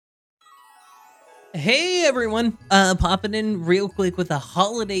Hey everyone, popping in real quick with a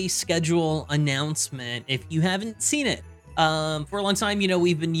holiday schedule announcement if you haven't seen it. For a long time,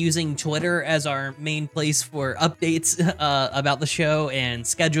 we've been using Twitter as our main place for updates about the show and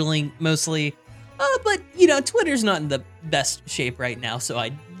scheduling mostly. But Twitter's not in the best shape right now, so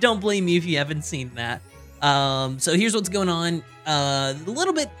I don't blame you if you haven't seen that. So here's what's going on. A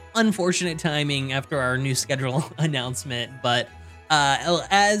little bit unfortunate timing after our new schedule announcement, but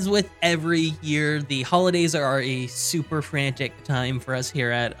as with every year, the holidays are a super frantic time for us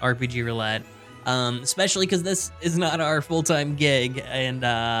here at RPG Roulette, especially because this is not our full-time gig,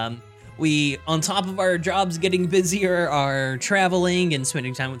 and we, on top of our jobs getting busier, are traveling and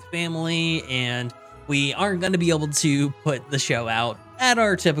spending time with family, and we aren't going to be able to put the show out at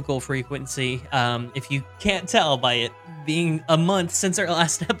our typical frequency, if you can't tell by it being a month since our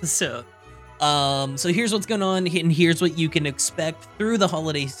last episode. So here's what's going on, and here's what you can expect through the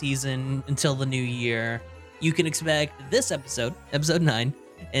holiday season until the new year. You can expect this episode, episode 9,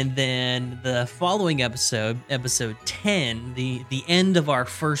 and then the following episode, episode 10, the end of our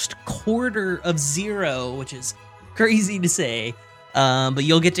first quarter of Zero, which is crazy to say, but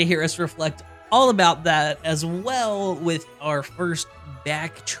you'll get to hear us reflect all about that, as well with our first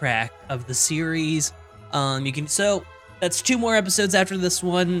backtrack of the series. That's 2 more episodes after this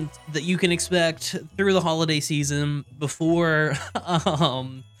one that you can expect through the holiday season before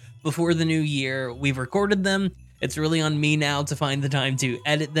the new year. We've recorded them. It's really on me now to find the time to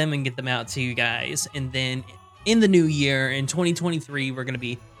edit them and get them out to you guys. And then in the new year, in 2023, we're going to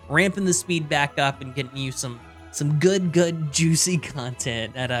be ramping the speed back up and getting you some good, juicy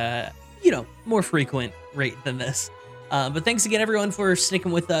content at a, more frequent rate than this. But thanks again, everyone, for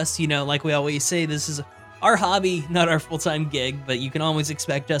sticking with us. Like we always say, this is our hobby, not our full-time gig, but you can always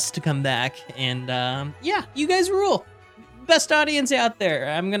expect us to come back. And you guys rule. Best audience out there.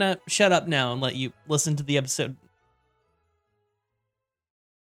 I'm gonna shut up now and let you listen to the episode.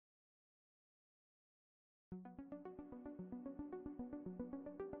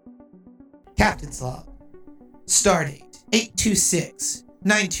 Captain's log. Stardate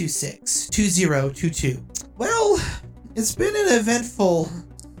 826-926-2022. Well, it's been an eventful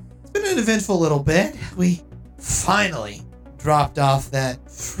little bit. We finally dropped off that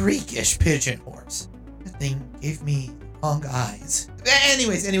freakish pigeon horse. That thing gave me long eyes.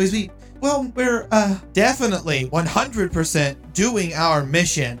 Anyways, we're definitely 100% doing our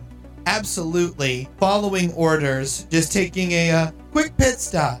mission. Absolutely following orders. Just taking a quick pit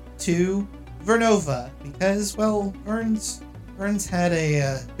stop to Vernova because, Vern's had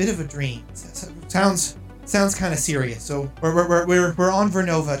a bit of a dream. Sounds kind of serious. So we're on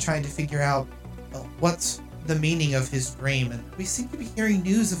Vernova trying to figure out what's the meaning of his dream, and we seem to be hearing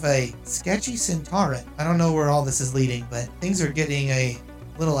news of a sketchy Centauran. I don't know where all this is leading, but things are getting a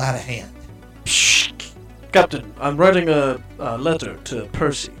little out of hand. Captain, I'm writing a letter to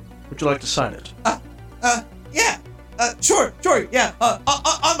Percy. Would you like to sign it? Yeah. Sure. Yeah.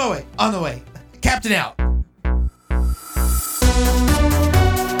 On the way. Captain out.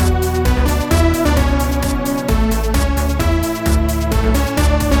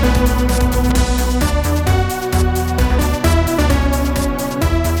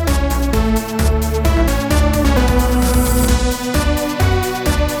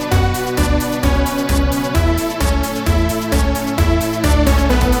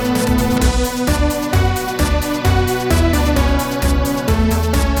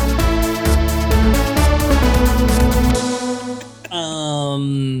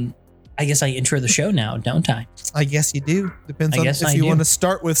 I guess I intro the show now, don't I? I guess you do. Depends on if you want to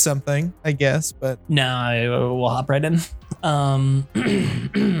start with something, I guess, but... No, we'll hop right in.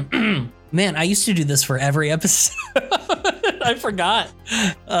 Man, I used to do this for every episode. I forgot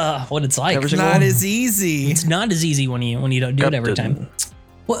what it's like. It's not as easy. It's not as easy when you don't do it every time.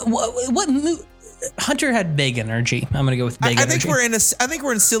 What mood? Hunter had big energy. I'm gonna go with big energy. I think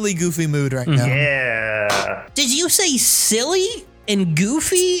we're in silly, goofy mood right now. Yeah. Did you say silly and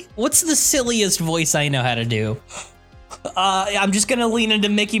goofy? What's the silliest voice I know how to do? I'm just gonna lean into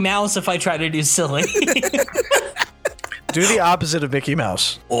Mickey Mouse if I try to do silly. Do the opposite of Mickey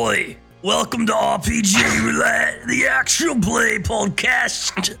Mouse. Oi, welcome to RPG Roulette, the actual play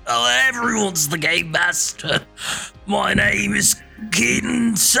podcast. Everyone's the game master. My name is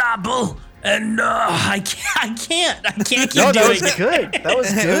Keaton Sapple. And I can't keep doing it. That was good. That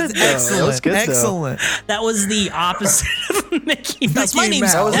was good. Excellent. That was the opposite of Mickey Mouse. My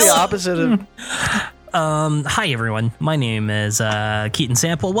name's That was the opposite of... Hi everyone. My name is Keaton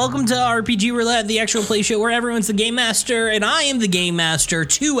Sample. Welcome to RPG Roulette, the actual play show where everyone's the game master, and I am the game master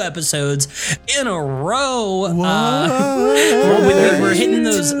 2 episodes in a row. Whoa. We're hitting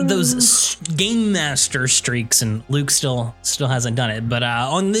those Game Master streaks, and Luke still hasn't done it. But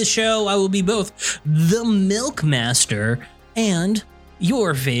on this show, I will be both the Milk Master and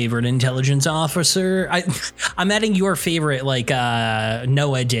your favorite intelligence officer. I'm adding your favorite, like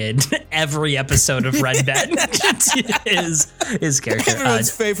Noah did every episode of Red Dead. his character.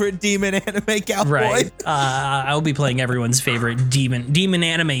 Everyone's favorite demon anime cowboy. Right. I'll be playing everyone's favorite demon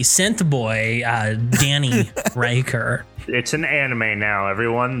anime synth boy, Danny Riker. It's an anime now,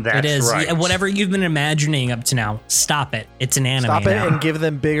 everyone. That's it is. right. Yeah, whatever you've been imagining up to now, stop it. It's an anime. Stop it now. and give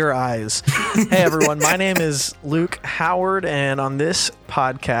them bigger eyes. Hey, everyone. My name is Luke Howard, and on this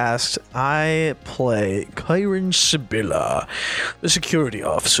podcast, I play Kyron Sibilla, the security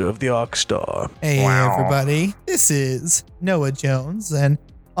officer of the Arkstar. Hey, everybody. This is Noah Jones, and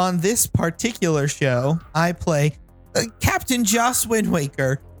on this particular show, I play Captain Joss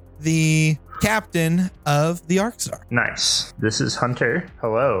Windwaker, the captain of the Arkstar. Nice. This is Hunter.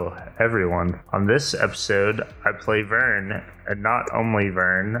 Hello, everyone. On this episode, I play Vern, and not only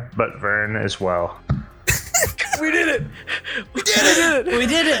Vern, but Vern as well. We did it! We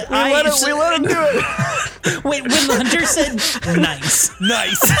did it! We let him do it! Wait, when Hunter said nice.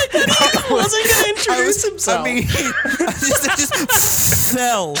 Nice. Wasn't going to introduce himself. I mean, I just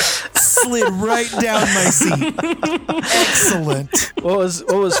fell, slid right down my seat. Excellent. What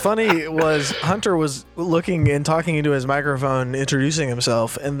was funny was Hunter was looking and talking into his microphone, introducing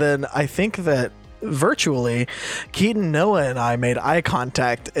himself, and then I think that virtually, Keaton, Noah, and I made eye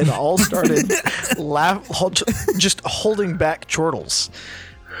contact and all started just holding back chortles.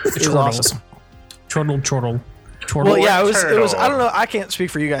 It was awesome. Chortle. Well, yeah, it was. I don't know. I can't speak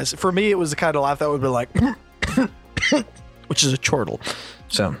for you guys. For me, it was the kind of laugh that would be like, which is a chortle.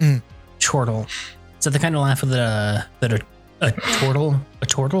 So, chortle. Is that the kind of laugh that a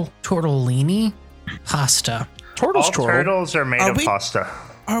tortellini pasta? All turtles are made of pasta.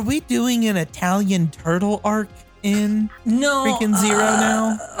 Are we doing an Italian turtle arc in freaking Zero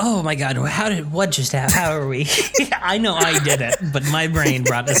now? Oh my God! What just happened? How are we? I know I did it, but my brain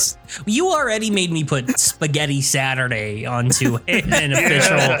brought us. You already made me put Spaghetti Saturday onto an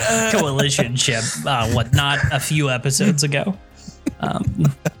official coalition ship. Not a few episodes ago. What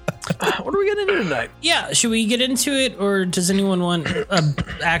are we gonna do tonight? Yeah, should we get into it, or does anyone want a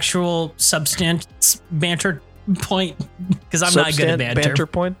actual substance banter point? Because I'm not good at banter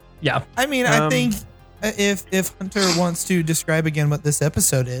point. Yeah, I mean, I think if Hunter wants to describe again what this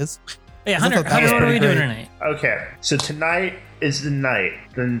episode is. Yeah, Hunter, what are we doing tonight? Okay, so tonight is the night.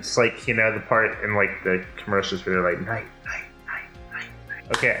 Then it's like, the part in like the commercials where they're like night.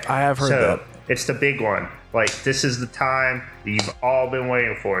 Okay, I have heard that. It's the big one. Like, this is the time that you've all been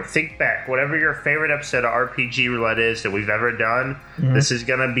waiting for. Think back, whatever your favorite episode of RPG Roulette is that we've ever done, this is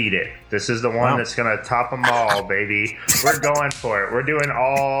going to beat it. This is the one that's going to top them all, baby. We're going for it. We're doing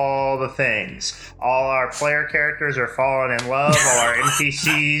all the things. All our player characters are falling in love. All our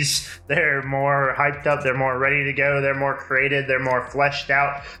NPCs, they're more hyped up. They're more ready to go. They're more created. They're more fleshed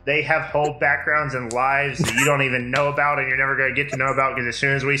out. They have whole backgrounds and lives that you don't even know about and you're never going to get to know about, because as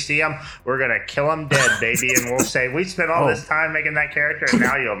soon as we see them, we're going to kill them dead, baby. And we'll say, we spent all this time making that character, and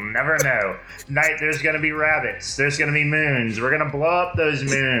now you'll never know. Tonight, there's going to be rabbits. There's going to be moons. We're going to blow up those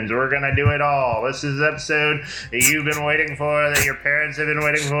moons. We're going to do it all. This is the episode that you've been waiting for, that your parents have been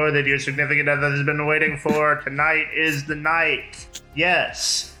waiting for, that your significant other has been waiting for. Tonight is the night.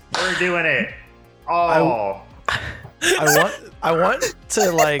 Yes, we're doing it. All. I want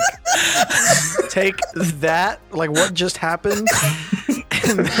to, like, take that, like, what just happened,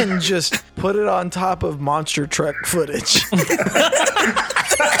 and then just put it on top of monster truck footage.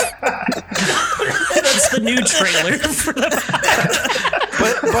 That's the new trailer for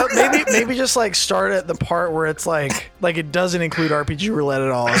but maybe just like start at the part where it's like it doesn't include RPG Roulette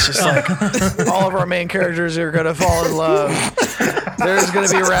at all. It's just like all of our main characters are gonna fall in love. There's gonna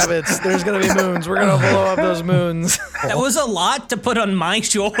be rabbits. There's gonna be moons. We're gonna blow up those moons. That was a lot to put on my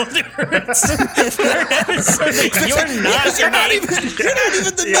shoulders. You're not even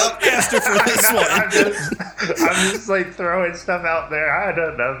the Milkmaster for this one. I'm just like throwing stuff out there. I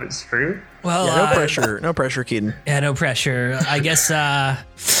don't know if it's true. Well, yeah, no pressure, Keaton. Yeah, no pressure. I guess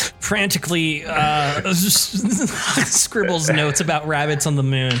frantically scribbles notes about rabbits on the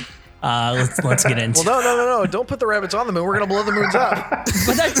moon. Let's get into. Well, no! Don't put the rabbits on the moon. We're gonna blow the moons up.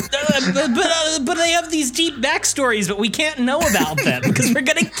 But they have these deep backstories, but we can't know about them because we're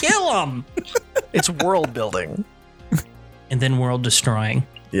gonna kill them. It's world building, and then world destroying.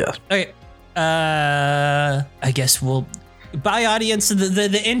 Yeah. Okay. I guess we'll. Bye, audience.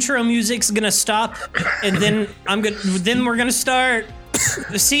 The intro music's gonna stop, and then Then we're gonna start.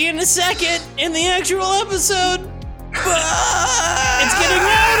 See you in a second in the actual episode. Bye! It's getting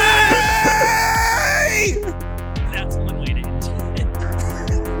louder.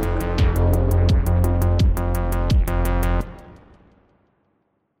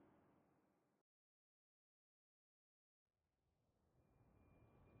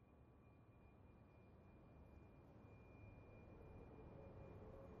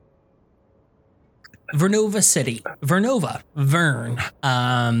 Vernova City. Vern.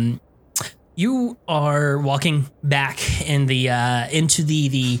 You are walking back in the into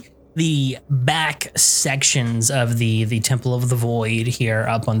the back sections of the Temple of the Void here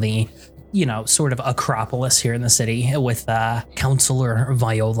up on the, sort of Acropolis here in the city with Counselor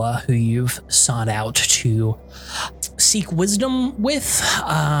Viola, who you've sought out to seek wisdom with,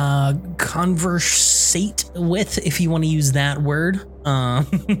 conversate with, if you want to use that word.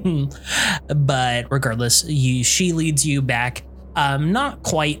 But regardless, she leads you back, not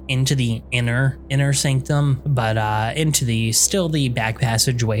quite into the inner sanctum, but into the back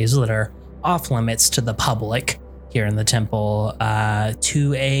passageways that are off limits to the public here in the temple,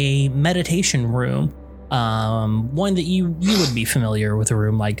 to a meditation room. One that you would be familiar with a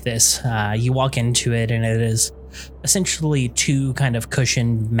room like this. You walk into it and it is essentially two kind of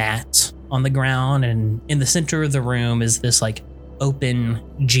cushioned mats on the ground, and in the center of the room is this like open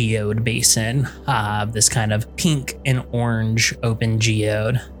geode basin, this kind of pink and orange open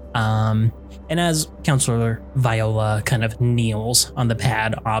geode. And as Counselor Viola kind of kneels on the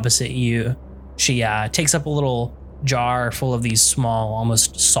pad opposite you, she takes up a little jar full of these small,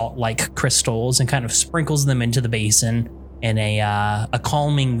 almost salt-like crystals and kind of sprinkles them into the basin, and a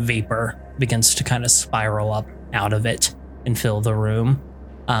calming vapor begins to kind of spiral up out of it and fill the room.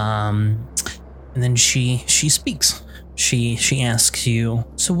 And then she speaks. She asks you,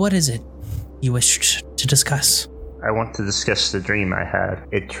 "So what is it you wished to discuss?" I want to discuss the dream I had.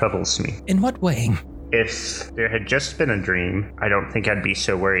 It troubles me. In what way? If there had just been a dream, I don't think I'd be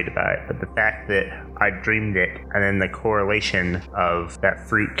so worried about it. But the fact that I dreamed it, and then the correlation of that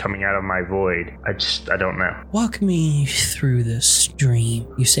fruit coming out of my void, I don't know. Walk me through this dream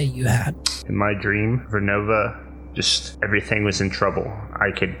you say you had. In my dream, Vernova, just everything was in trouble.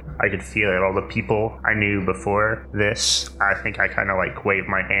 I could feel it. All the people I knew before this, I think I kind of like waved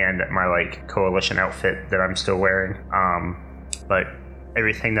my hand at my like coalition outfit that I'm still wearing. But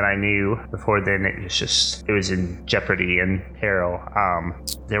everything that I knew before then, it was in jeopardy and peril.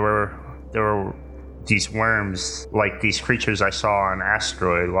 There were these worms, like these creatures I saw on an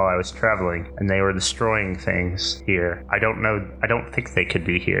asteroid while I was traveling, and they were destroying things here. I don't think they could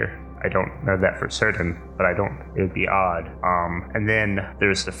be here. I don't know that for certain, but it would be odd. And then there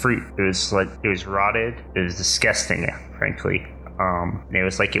was the fruit. It was rotted. It was disgusting, frankly. And it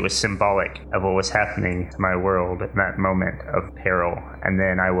was like it was symbolic of what was happening to my world in that moment of peril. And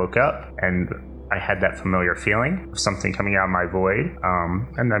then I woke up and I had that familiar feeling of something coming out of my void.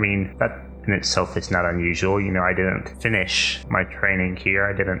 And I mean, that in itself is not unusual. I didn't finish my training here.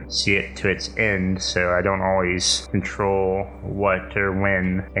 I didn't see it to its end, so I don't always control what or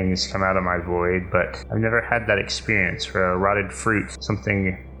when things come out of my void. But I've never had that experience where a rotted fruit,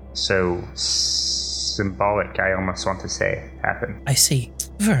 something so symbolic, I almost want to say, happened. I see.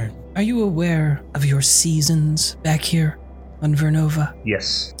 Vern, are you aware of your seasons back here on Vernova?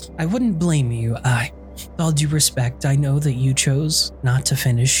 Yes. I wouldn't blame you. With all due respect, I know that you chose not to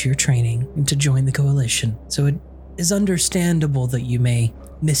finish your training and to join the coalition, so it is understandable that you may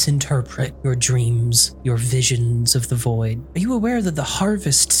misinterpret your dreams, your visions of the void. Are you aware that the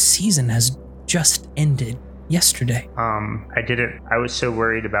harvest season has just ended yesterday? I didn't. I was so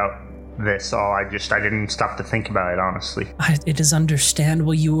worried about this all. I didn't stop to think about it, honestly. It is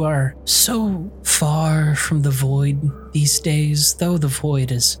understandable. You are so far from the void these days, though the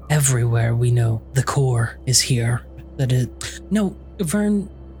void is everywhere. We know the core is here. No, Vern,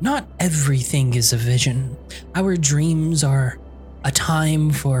 not everything is a vision. Our dreams are a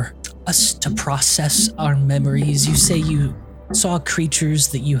time for us to process our memories. You say you saw creatures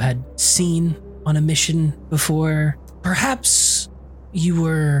that you had seen on a mission before. Perhaps you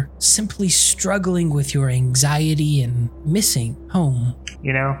were simply struggling with your anxiety and missing home.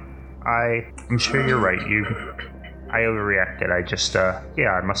 I'm sure you're right. I overreacted. I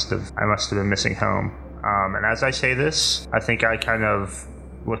must have been missing home. And as I say this, I think I kind of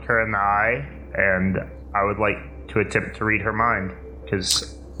look her in the eye, and I would like to attempt to read her mind,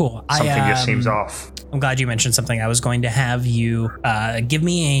 because cool. Something just seems off. I'm glad you mentioned something. I was going to have you give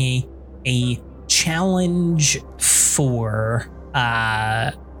me a challenge for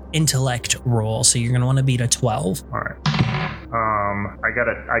intellect roll, so you're gonna want to beat a 12. All right.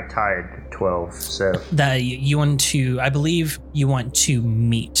 I tied 12, so that you want to, I believe you want to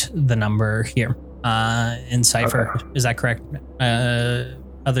meet the number here in Cypher. Okay. Is that correct?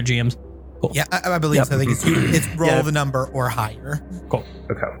 Other GMs? Cool. Yeah, I believe so. I think it's roll the number or higher. Cool.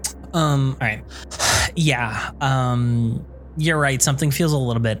 Okay. All right. Yeah. You're right. Something feels a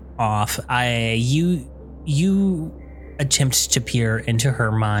little bit off. You attempt to peer into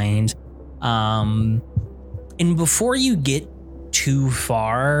her mind. And before you get too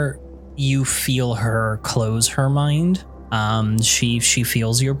far, you feel her close her mind. She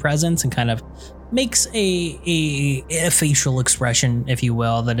feels your presence and kind of makes a facial expression, if you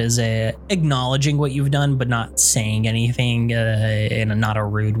will, that is acknowledging what you've done, but not saying anything in not a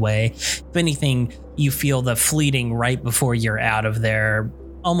rude way. If anything, you feel the fleeting right before you're out of there,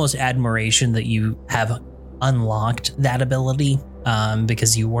 almost admiration that you have unlocked that ability,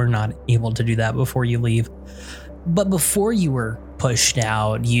 because you were not able to do that before you leave. But before you were pushed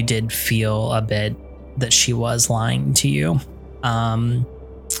out, you did feel a bit that she was lying to you.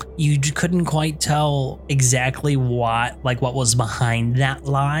 You couldn't quite tell exactly what was behind that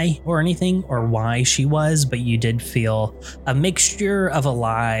lie or anything, or why she was, but you did feel a mixture of a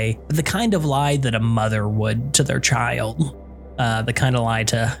lie, the kind of lie that a mother would to their child, the kind of lie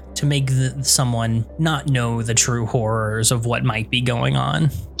to make someone not know the true horrors of what might be going on.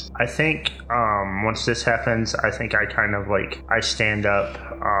 I think once this happens, I think I kind of I stand up.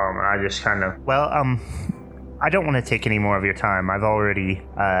 I just kind of, I don't want to take any more of your time. I've already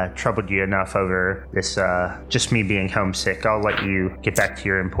troubled you enough over this, just me being homesick. I'll let you get back to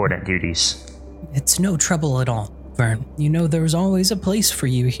your important duties. It's no trouble at all, Vern. You know there's always a place for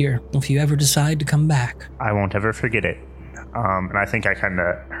you here if you ever decide to come back. I won't ever forget it. And I think I kind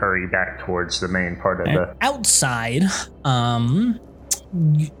of hurry back towards the main part of the... Outside,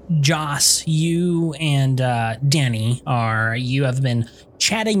 Joss, you and Danny you have been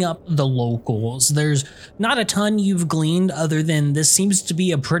chatting up the locals. There's not a ton you've gleaned other than this seems to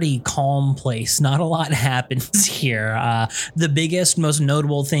be a pretty calm place. Not a lot happens here. The biggest, most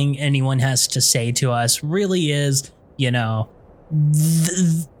notable thing anyone has to say to us really is,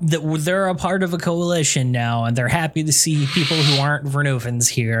 they're a part of a coalition now, and they're happy to see people who aren't Vernovans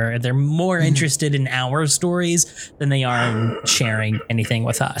here. They're more interested in our stories than they are in sharing anything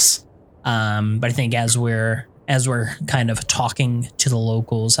with us. But I think as we're kind of talking to the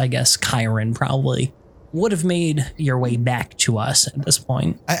locals, I guess Kyron probably would have made your way back to us at this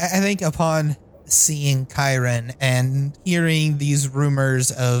point. I think upon seeing Kyron and hearing these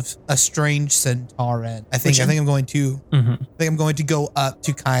rumors of a strange Centauran, I think I'm going to go up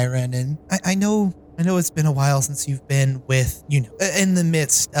to Kyron, and I know it's been a while since you've been with, in the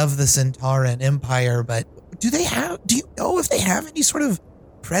midst of the Centauran Empire, but do you know if they have any sort of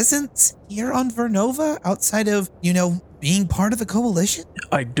presence here on Vernova outside of, being part of the coalition?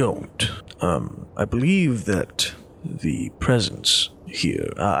 I don't. I believe that the presence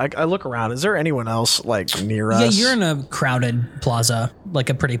here. I look around. Is there anyone else near us? Yeah, you're in a crowded plaza,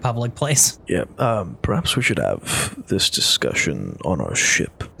 a pretty public place. Yeah. Perhaps we should have this discussion on our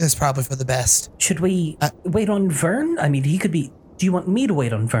ship. It's probably for the best. Should we wait on Vern? I mean, he could be... Do you want me to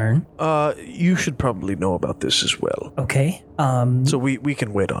wait on Vern? You should probably know about this as well. Okay. So we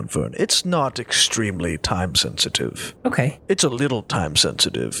can wait on Vern. It's not extremely time sensitive. Okay. It's a little time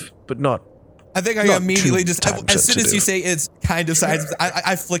sensitive, but not... I think I immediately just, as soon as you say it's kind of size,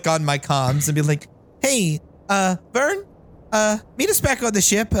 I flick on my comms and be like, hey, Vern, meet us back on the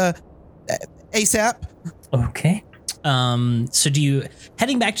ship, ASAP. Okay. So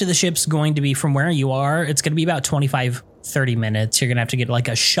heading back to the ship's going to be from where you are, it's going to be about 25-30 minutes. You're going to have to get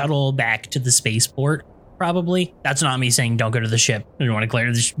a shuttle back to the spaceport, probably. That's not me saying don't go to the ship. I don't want to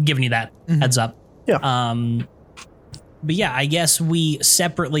clear, just giving you that heads up. Yeah. But yeah, I guess we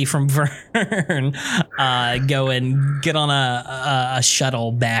separately from Vern go and get on a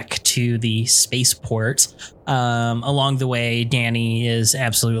shuttle back to the spaceport. Along the way, Danny is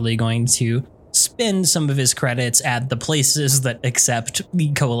absolutely going to spend some of his credits at the places that accept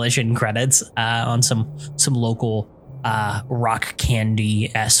the coalition credits on some local rock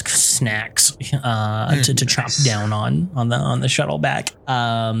candy-esque snacks to chop down on the shuttle back.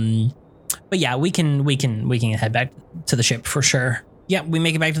 But yeah, we can head back to the ship for sure. Yeah, we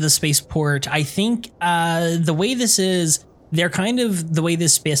make it back to the spaceport. I think the way this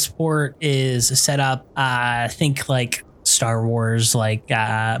spaceport is set up, think Star Wars, Mos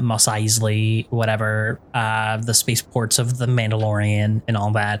Eisley, whatever, the spaceports of the Mandalorian and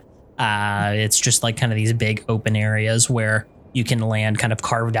all that. It's just kind of these big open areas where you can land kind of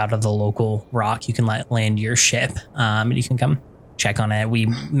carved out of the local rock. You can land your ship and you can come check on it. We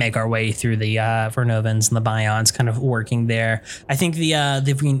make our way through the Vernovans and the Bions kind of working there. I think the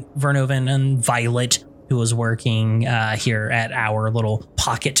Vernovan and Violet, who was working here at our little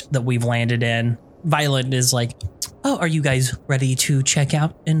pocket that we've landed in. Violet is like, oh, are you guys ready to check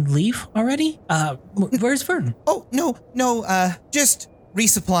out and leave already? Where's Vern? Oh, no, just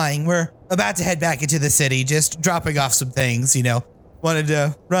resupplying. We're about to head back into the city, just dropping off some things, wanted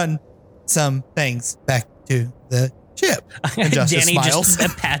to run some things back to the ship. And Danny smiles.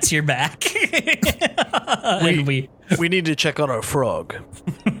 just pats your back. We need to check on our frog.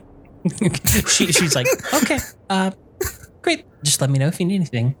 She's like, okay, great. Just let me know if you need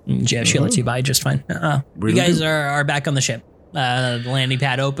anything. And she lets you by just fine. You guys are back on the ship. The landing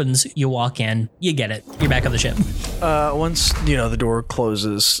pad opens. You walk in. You get it. You're back on the ship. Once the door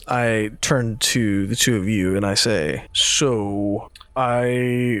closes, I turn to the two of you and I say, "So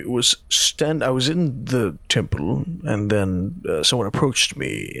I was in the temple, and then someone approached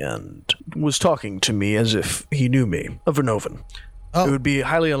me and was talking to me as if he knew me, a Vernovan. Oh. It would be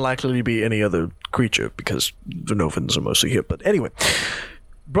highly unlikely to be any other creature because Vernovans are mostly here. But anyway,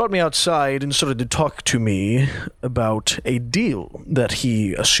 brought me outside and started to talk to me about a deal that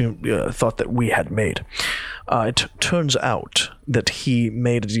he thought that we had made. It turns out that he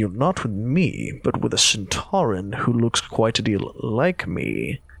made a deal not with me, but with a Centauran who looks quite a deal like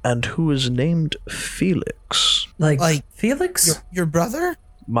me, and who is named Felix. Like Felix? Your brother?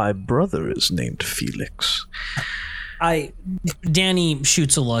 My brother is named Felix. Danny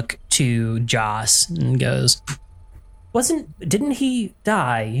shoots a look to Joss and goes, didn't he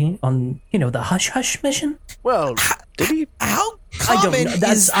die on, the Hush Hush mission? Well, did he? How I don't common know.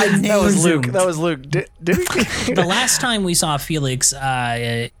 is the name? That was Luke. Did he? The last time we saw Felix,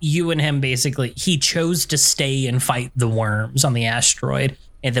 you and him basically, he chose to stay and fight the worms on the asteroid,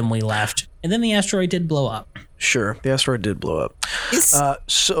 and then we left. And then the asteroid did blow up. Sure, the asteroid did blow up.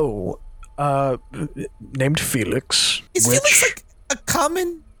 Named Felix. Is Felix like a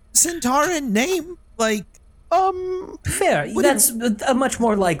common Centauran name? Like, Fair. That's a much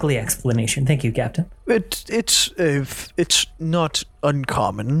more likely explanation. Thank you, Captain. It's not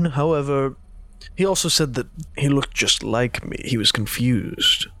uncommon. However, he also said that he looked just like me. He was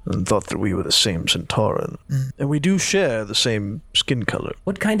confused and thought that we were the same Centauran. And we do share the same skin color.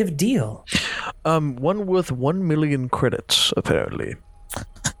 What kind of deal? One worth 1 million credits, apparently.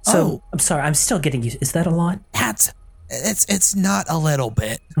 So, I'm sorry, I'm still getting used. Is that a lot? it's not a little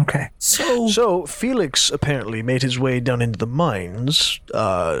bit. Okay. So Felix apparently made his way down into the mines,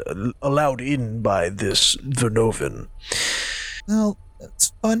 allowed in by this Vernovan. Well,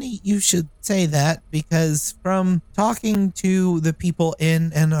 it's funny you should say that, because from talking to the people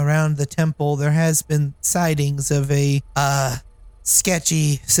in and around the temple, there has been sightings of a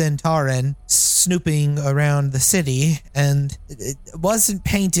sketchy Centauran snooping around the city, and it wasn't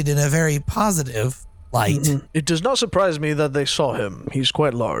painted in a very positive light. Mm-hmm. It does not surprise me that they saw him. He's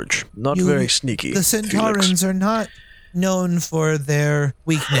quite large, not very sneaky. The Centaurans Felix. are not known for their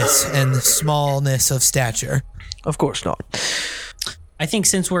weakness and smallness of stature. Of course not. I think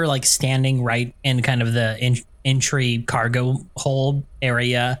since we're like standing right in kind of the entry cargo hold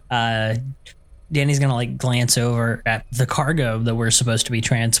area, Danny's gonna like glance over at the cargo that we're supposed to be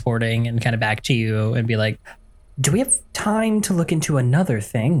transporting and kind of back to you and be like, do we have time to look into another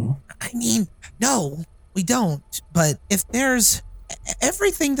thing? I mean, no, we don't. But if there's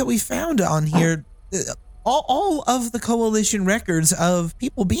everything that we found on here, all of the coalition records of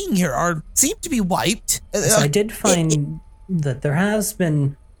people being here seem to be wiped. So I did find that there has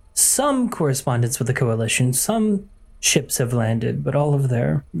been some correspondence with the coalition. Some ships have landed, but all of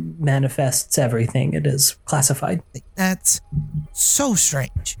their manifests, everything, it is classified. That's so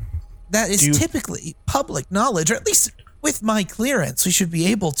strange. That is typically public knowledge, or at least with my clearance, we should be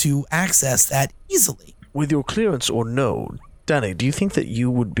able to access that easily. With your clearance or no, Danny, do you think that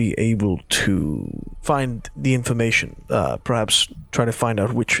you would be able to find the information, perhaps try to find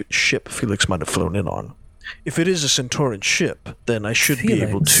out which ship Felix might have flown in on? If it is a Centauran ship, then I should be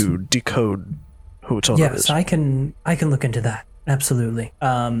able to decode who its owner is. Yes, I can look into that. Absolutely.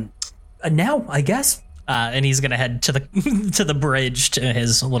 Now, I guess. And he's gonna head to the to the bridge to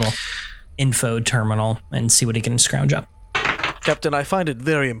his little info terminal and see what he can scrounge up. Captain, I find it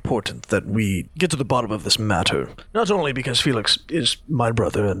very important that we get to the bottom of this matter. Not only because Felix is my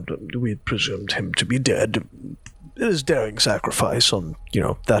brother and we presumed him to be dead, his daring sacrifice on,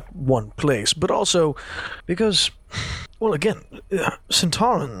 that one place, but also because, well, again,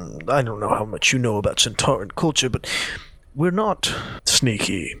 Centauran, I don't know how much you know about Centauran culture, but we're not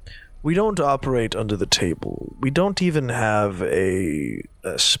sneaky. We don't operate under the table. We don't even have a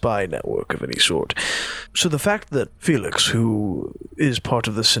spy network of any sort. So the fact that Felix, who is part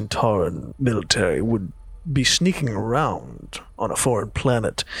of the Centauran military, would be sneaking around on a foreign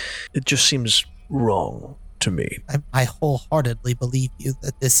planet, it just seems wrong to me. I wholeheartedly believe you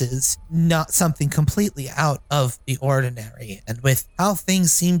that this is not something completely out of the ordinary. And with how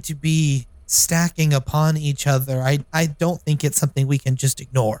things seem to be stacking upon each other, I don't think it's something we can just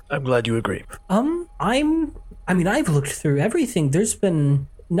ignore. I'm glad you agree. I've looked through everything. There's been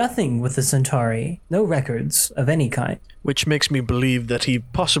nothing with the Centauri, no records of any kind. Which makes me believe that he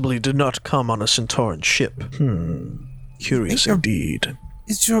possibly did not come on a Centauran ship. Curious indeed.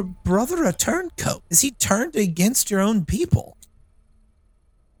 Is your brother a turncoat? Is he turned against your own people?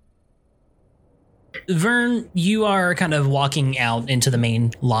 Vern, you are kind of walking out into the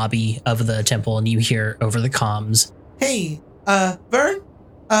main lobby of the temple, and you hear over the comms. Hey, Vern,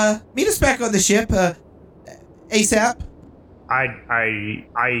 meet us back on the ship, ASAP.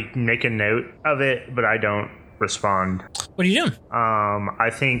 I make a note of it, but I don't respond. What are you doing? I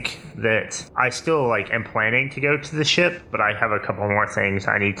think that I still am planning to go to the ship, but I have a couple more things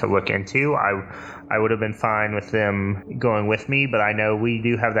I need to look into. I would have been fine with them going with me, but I know we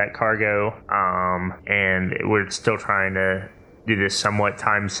do have that cargo, and we're still trying to do this somewhat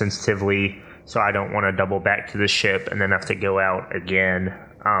time sensitively, so I don't want to double back to the ship and then have to go out again.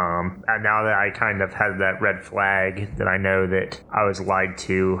 And now that I kind of had that red flag that I know that I was lied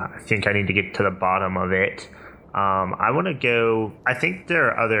to, I think I need to get to the bottom of it. I want to go. I think there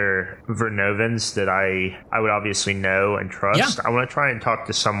are other Vernovans that I would obviously know and trust. Yeah. I want to try and talk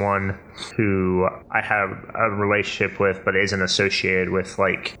to someone who I have a relationship with, but isn't associated with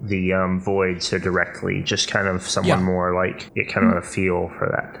the Void so directly. Just kind of someone more get kind of a feel for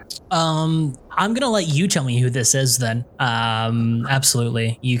that. I'm gonna let you tell me who this is then.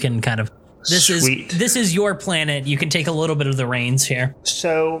 Absolutely, you can kind of. This is your planet. You can take a little bit of the reins here.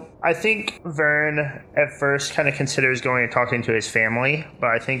 So I think Vern at first kind of considers going and talking to his family, but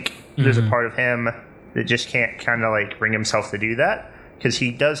I think there's a part of him that just can't kind of bring himself to do that, because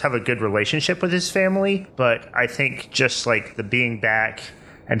he does have a good relationship with his family. But I think just the being back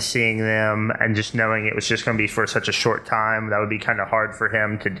and seeing them and just knowing it was just going to be for such a short time, that would be kind of hard for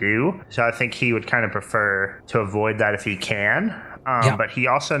him to do. So I think he would kind of prefer to avoid that if he can. But he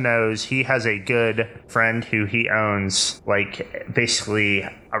also knows he has a good friend who he owns, basically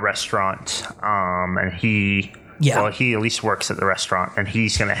a restaurant. And he at least works at the restaurant, and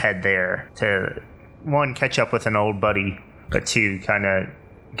he's going to head there to, one, catch up with an old buddy, but two, kind of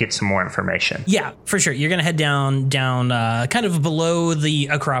get some more information. Yeah, for sure. You're gonna head down, kind of below the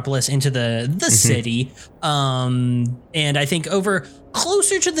Acropolis into the city, and I think over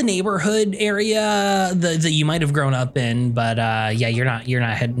closer to the neighborhood area that you might have grown up in. But you're not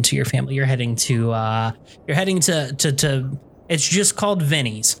heading to your family. You're heading to it's just called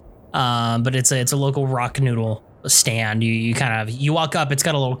Vinny's, but it's a local rock noodle stand. You walk up. It's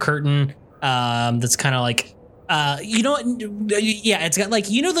got a little curtain that's kind of it's got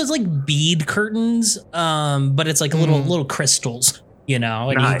those bead curtains, but it's little crystals, and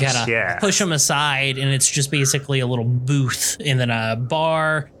nice, you gotta push them aside, and it's just basically a little booth and then a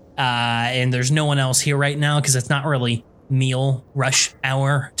bar, and there's no one else here right now because it's not really meal rush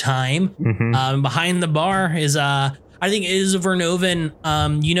hour time. Behind the bar is I think it is a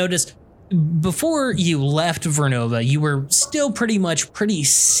Vernovan. You noticed before you left Vernova, you were still pretty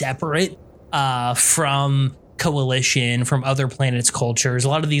separate from Coalition, from other planets' cultures. A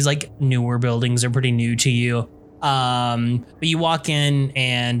lot of these newer buildings are pretty new to you. But you walk in,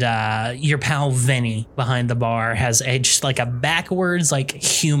 and your pal Vinny behind the bar has just a backwards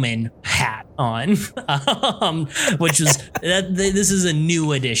human hat on, which is this is a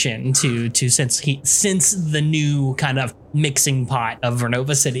new addition to since the new kind of mixing pot of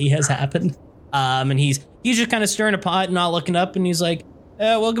Vernova City has happened. And he's just kind of stirring a pot and not looking up, and he's like,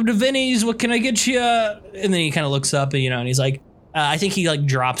 welcome to Vinny's. What can I get you? And then he kind of looks up, and he's like, I think he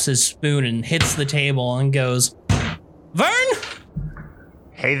drops his spoon and hits the table and goes, Vern?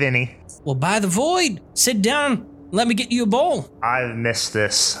 Hey, Vinny. Well, by the Void, sit down. Let me get you a bowl. I've missed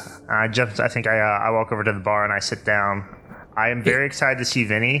this. I walk over to the bar and I sit down. I am very excited to see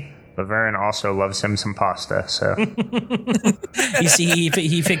Vinny, but Vern also loves him some pasta, so. You see,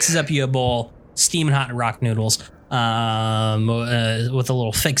 he fixes up you a bowl, steaming hot rock noodles. With a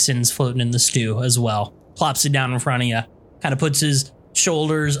little fixins floating in the stew as well. Plops it down in front of you, kind of puts his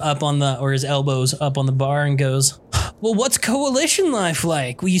shoulders up or his elbows up on the bar and goes, well, what's Coalition life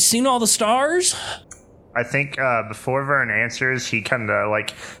like? Well, you seen all the stars? I think before Vern answers, he kind of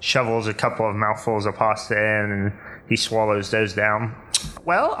shovels a couple of mouthfuls of pasta in, and he swallows those down.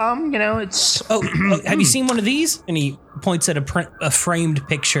 Well, it's... Oh, have you seen one of these? And he points at a framed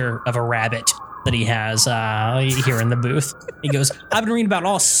picture of a rabbit that he has here in the booth. He goes, I've been reading about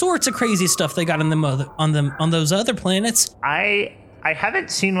all sorts of crazy stuff they got on those other planets. I haven't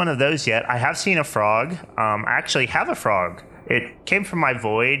seen one of those yet. I have seen a frog. I actually have a frog. It came from my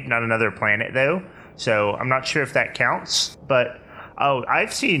Void, not another planet though. So I'm not sure if that counts. But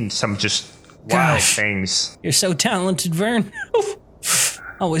I've seen some just wild things. You're so talented, Vern.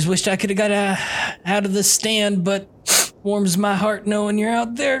 Always wished I could have got out of the stand, but warms my heart knowing you're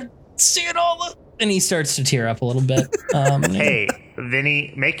out there. Seeing all the, and he starts to tear up a little bit. Hey,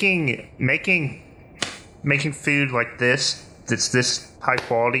 Vinny, making food like this it's this high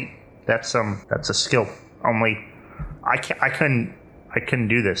quality. That's a skill. Only I couldn't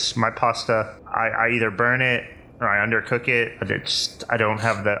do this. My pasta, I either burn it or I undercook it, but I don't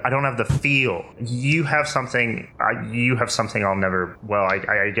have the feel. You have something I'll never. Well,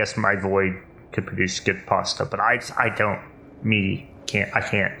 I guess my void could produce good pasta, but I don't. I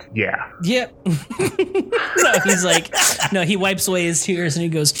can't. Yeah. Yep. No, he wipes away his tears and he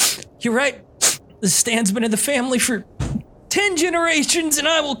goes, "You're right. This Stan's been in the family for 10 generations, and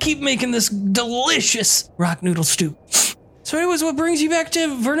I will keep making this delicious rock noodle stew." So anyways, what brings you back to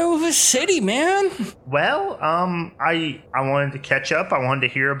Vernova City, man? Well, I wanted to catch up. I wanted to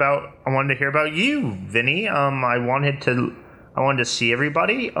hear about you, Vinny. I wanted to see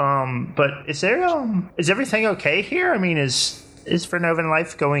everybody. But is everything okay here? I mean, is Vernovan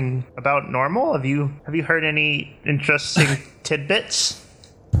life going about normal? Have you heard any interesting tidbits?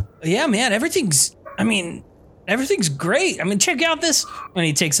 Yeah, man, everything's great. I mean, check out this. When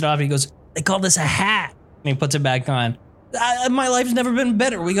he takes it off, he goes, "They call this a hat." And he puts it back on. My life's never been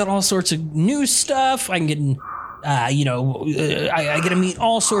better. We got all sorts of new stuff. I can get, I get to meet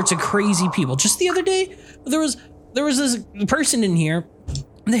all sorts of crazy people. Just the other day, there was this person in here.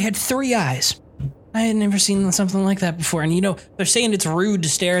 They had 3 eyes. I had never seen something like that before. And they're saying it's rude to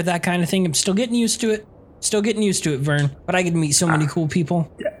stare at that kind of thing. I'm still getting used to it. Vern. But I get to meet so many cool people.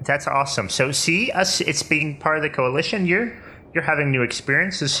 That's awesome. So see, it's being part of the coalition. You're having new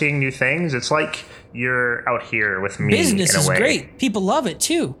experiences, seeing new things. It's like you're out here with me. Business in a is way. great. People love it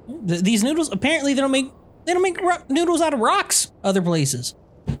too. These noodles, apparently, they don't make noodles out of rocks other places.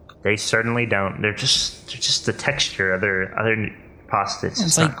 They certainly don't. They're just the texture. Other pasta.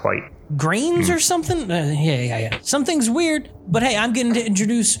 It's like not quite grains or something. Yeah. Something's weird. But hey, I'm getting to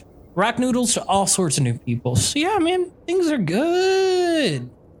introduce rock noodles to all sorts of new people. So yeah, man, things are good.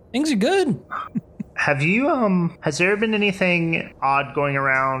 Have you has there been anything odd going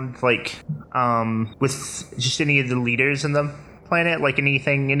around, like with just any of the leaders in the planet, like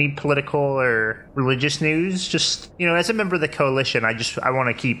any political or religious news? Just as a member of the coalition, I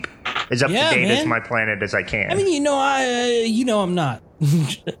want to keep as up to date as my planet as I can. I mean, I'm not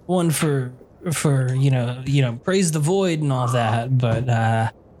one for praise the void and all that, but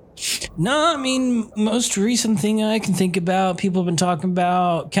no, I mean, most recent thing I can think about, people have been talking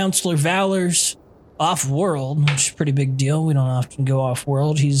about Counselor Valor's off-world, which is a pretty big deal. We don't often go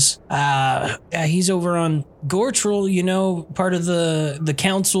off-world. He's over on Gortrel, part of the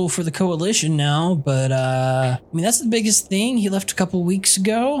council for the coalition now. But I mean, that's the biggest thing. He left a couple weeks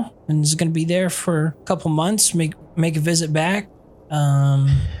ago and is going to be there for a couple months. Make a visit back.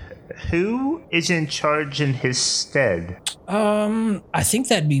 Who is in charge in his stead? I think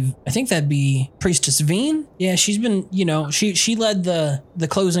that'd be Priestess Veen. Yeah, she's been, she led the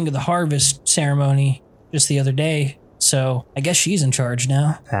closing of the harvest ceremony just the other day. So I guess she's in charge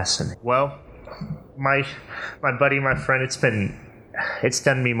now. Fascinating. Well, my buddy, my friend, it's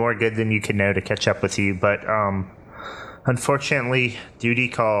done me more good than you can know to catch up with you, but unfortunately, duty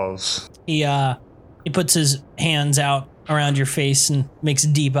calls. He puts his hands out around your face and makes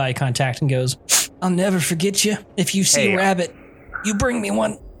deep eye contact and goes, "I'll never forget you. If you see a rabbit, you bring me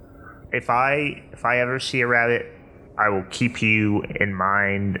one." If I ever see a rabbit, I will keep you in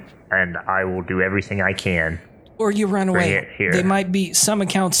mind, and I will do everything I can. Or you run away. Bring it here. They might be, some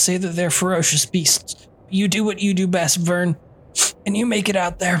accounts say that they're ferocious beasts. You do what you do best, Vern, and you make it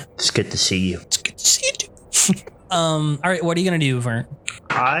out there. It's good to see you. It's good to see you too. All right, what are you gonna do, Vern?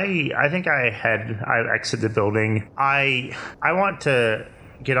 I think I exit the building. I want to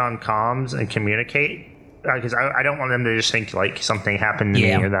get on comms and communicate because I don't want them to just think like something happened to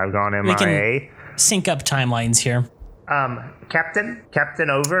me or that I've gone MIA. We can sync up timelines here. Captain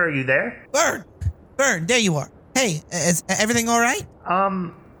Over, are you there? Vern, there you are. Hey, is everything all right?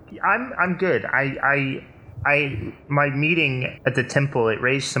 I'm good. My meeting at the temple, it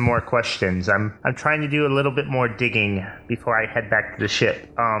raised some more questions. I'm trying to do a little bit more digging before I head back to the ship.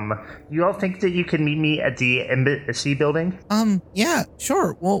 You all think that you can meet me at the embassy building? Yeah,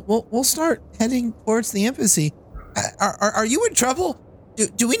 sure. We'll start heading towards the embassy. Are you in trouble?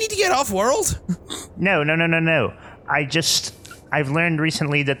 Do we need to get off world? No. I've learned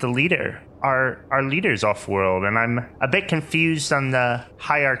recently that our leader's off world, and I'm a bit confused on the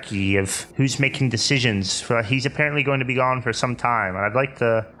hierarchy of who's making decisions. He's apparently going to be gone for some time, and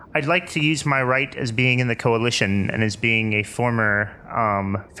I'd like to use my right as being in the coalition and as being a former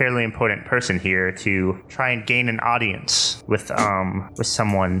fairly important person here to try and gain an audience with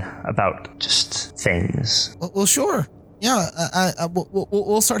someone about just things. Well, sure. Yeah,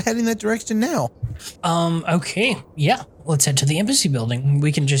 we'll start heading that direction now. Okay. Yeah. Let's head to the embassy building.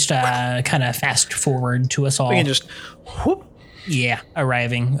 We can just kind of fast forward to us all. We can just whoop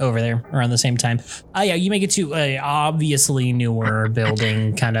arriving over there around the same time. Yeah, you make it to a obviously newer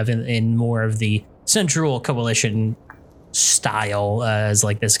building, kind of in more of the Central Coalition style, as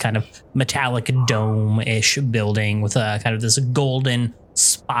like this kind of metallic dome-ish building with kind of this golden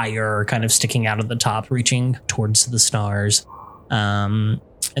spire kind of sticking out of the top, reaching towards the stars. And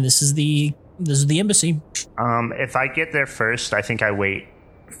this is the embassy. If I get there first, I think I wait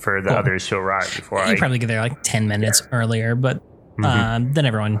for the others to arrive before You probably get there like 10 minutes earlier, but then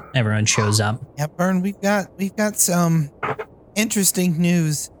everyone shows up. Yeah, Vern, we've got some interesting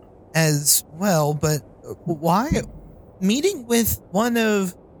news as well, but why meeting with one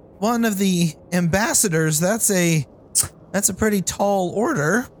of the ambassadors? That's a pretty tall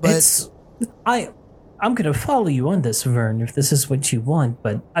order, but I'm going to follow you on this, Vern, if this is what you want,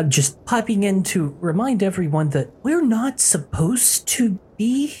 but I'm just piping in to remind everyone that we're not supposed to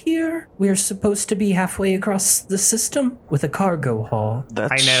be here. We're supposed to be halfway across the system with a cargo haul.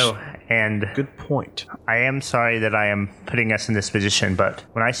 That's I know, and good point. I am sorry that I am putting us in this position, but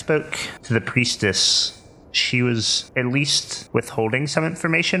when I spoke to the priestess, she was at least withholding some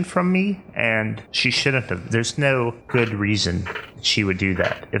information from me, and she shouldn't have. There's no good reason she would do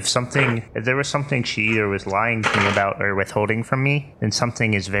that. If there was something she either was lying to me about or withholding from me, then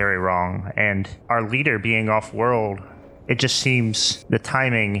something is very wrong. And our leader being off-world, it just seems the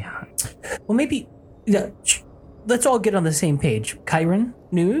timing. Well, maybe let's all get on the same page. Chiron,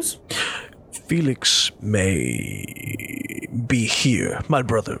 news? Felix may be here. My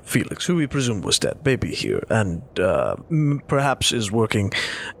brother Felix, who we presume was dead, may be here, and perhaps is working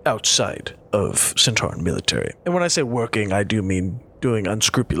outside of Centauran military. And when I say working, I do mean doing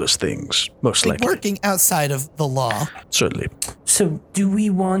unscrupulous things, most likely. working outside of the law. Certainly. So, do we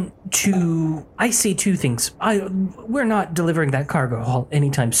want to... I say two things. We're not delivering that cargo haul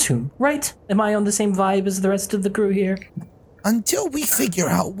anytime soon, right? Am I on the same vibe as the rest of the crew here? Until we figure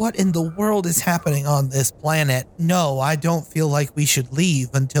out what in the world is happening on this planet, no, I don't feel like we should leave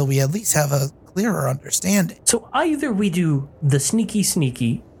until we at least have a clearer understanding. So either we do the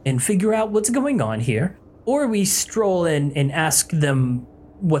sneaky and figure out what's going on here, or we stroll in and ask them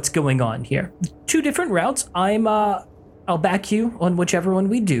what's going on here. Two different routes. I'll back you on whichever one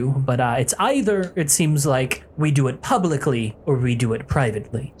we do, but it's either, it seems like, we do it publicly or we do it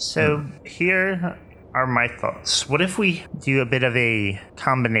privately. So here are my thoughts. What if we do a bit of a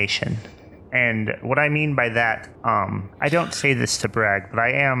combination? And what I mean by that, I don't say this to brag, but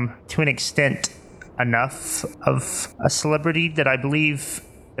I am, to an extent, enough of a celebrity that I believe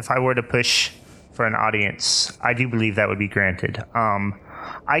if I were to push for an audience, I do believe that would be granted.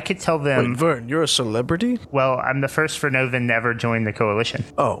 I could tell them... Wait, Vern, you're a celebrity? Well, I'm the first Vernovan to ever join the coalition.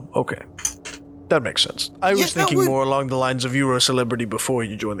 Oh, okay. That makes sense. I was thinking more along the lines of you were a celebrity before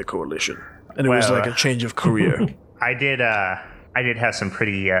you joined the coalition. And it was like a change of career. I did have some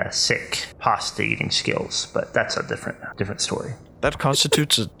pretty sick pasta eating skills, but that's a different story. That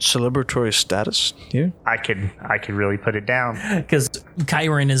constitutes a celebratory status here? I could really put it down. Because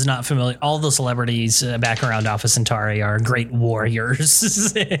Chiron is not familiar. All the celebrities back around Alpha Centauri are great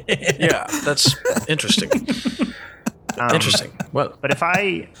warriors. Yeah, that's interesting. Interesting. Well, but if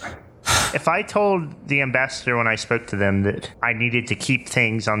I told the ambassador when I spoke to them that I needed to keep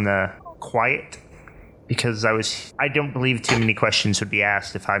things on the quiet, because I don't believe too many questions would be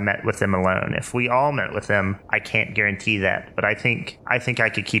asked if I met with them alone. If we all met with them, I can't guarantee that, but I think I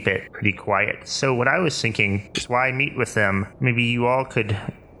could keep it pretty quiet. So what I was thinking is, why I meet with them, maybe you all could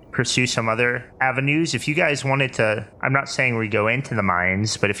pursue some other avenues. If you guys wanted to, I'm not saying we go into the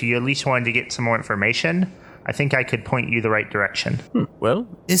mines, but if you at least wanted to get some more information, I think I could point you the right direction. Well,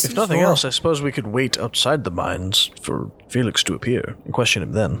 if nothing else, I suppose we could wait outside the mines for Felix to appear and question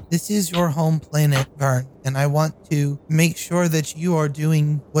him then. This is your home planet, Vern, and I want to make sure that you are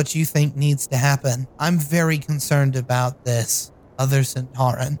doing what you think needs to happen. I'm very concerned about this other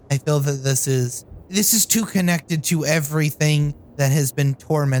Centauran. I feel that this is too connected to everything that has been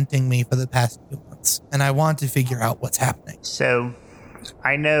tormenting me for the past 2 months, and I want to figure out what's happening. So,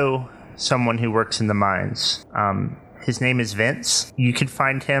 I know someone who works in the mines. His name is Vince. You could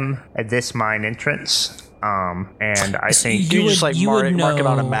find him at this mine entrance. And I think you just like mark it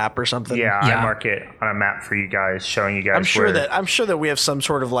on a map or something. Yeah, I mark it on a map for you guys, showing you guys. I'm sure that we have some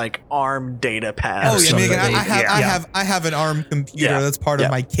sort of like ARM data pad. Oh yeah, Megan, I have an ARM computer that's part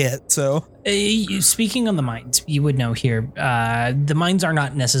of my kit. So speaking on the mines, you would know here, the mines are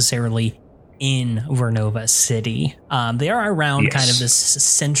not necessarily in Vernova City. They are around kind of this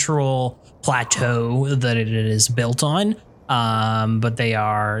central plateau that it is built on. But there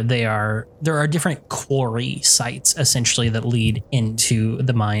are different quarry sites essentially that lead into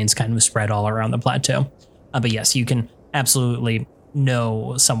the mines, kind of spread all around the plateau. But yes, you can absolutely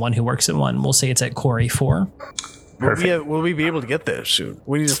know someone who works at one. We'll say it's at Quarry 4. Will we be able to get there soon?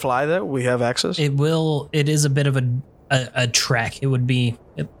 We need to fly though. We have access. It is a bit of a trek. It would be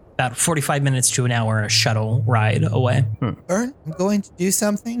about 45 minutes to an hour shuttle ride away. Vern, I'm going to do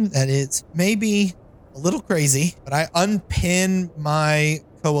something that is maybe a little crazy, but I unpin my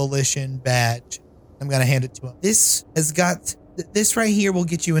coalition badge. I'm going to hand it to him. This has got, this right here will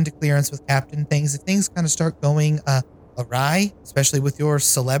get you into clearance with Captain things. If things kind of start going awry, especially with your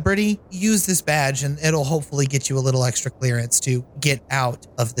celebrity, use this badge and it'll hopefully get you a little extra clearance to get out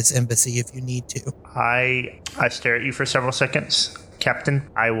of this embassy if you need to. I stare at you for several seconds. Captain,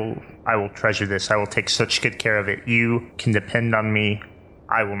 I will treasure this. I will take such good care of it. You can depend on me.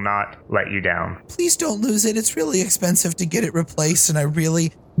 I will not let you down. Please don't lose it. It's really expensive to get it replaced, and I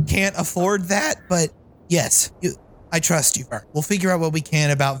really can't afford that. But yes, I trust you, Vern. We'll figure out what we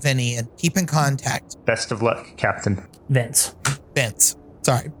can about Vinny and keep in contact. Best of luck, Captain. Vince.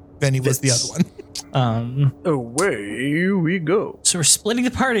 Sorry, Vinny was the other one. Away we go. So we're splitting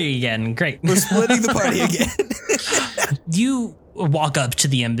the party again. Great. We're splitting the party again. You walk up to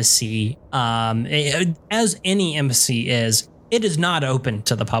the embassy. As any embassy is, it is not open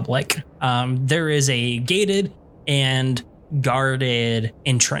to the public. There is a gated and guarded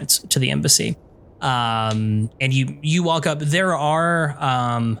entrance to the embassy. And you walk up. There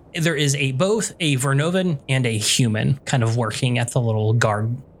is both a Vernovan and a human kind of working at the little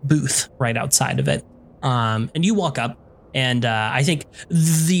guard booth right outside of it. And you walk up, and I think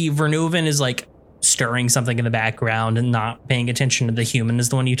the Vernovan is like stirring something in the background and not paying attention to the human is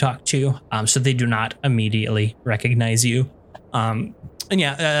the one you talk to. So they do not immediately recognize you.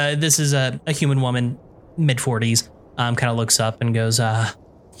 This is a human woman, mid-40s, kind of looks up and goes,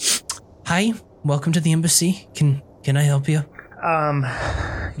 hi, welcome to the embassy. Can I help you?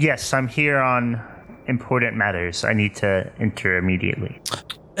 Yes, I'm here on important matters. I need to enter immediately.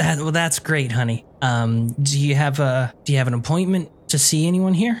 Well, that's great, honey. Do you have an appointment to see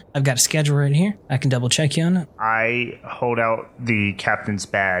anyone here? I've got a schedule right here. I can double check you on it. I hold out the captain's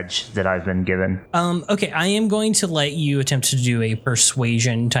badge that I've been given. Okay, I am going to let you attempt to do a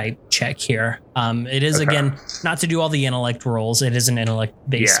persuasion type check here. It is, again, not to do all the intellect rolls. It is an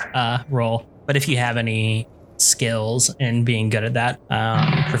intellect-based roll. But if you have any skills in being good at that,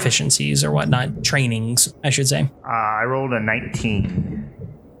 proficiencies or whatnot, trainings, I should say. I rolled a 19.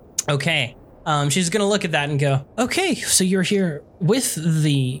 Okay. She's going to look at that and go, okay, so you're here with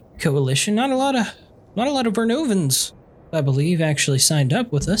the coalition. Not a lot of Vernovans, I believe, actually signed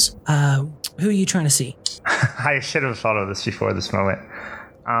up with us. Who are you trying to see? I should have thought of this before this moment.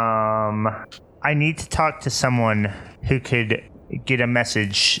 I need to talk to someone who could get a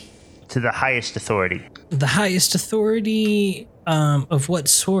message to the highest authority. The highest authority of what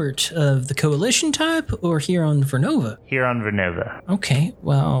sort? Of the coalition type or here on Vernova? Here on Vernova. Okay,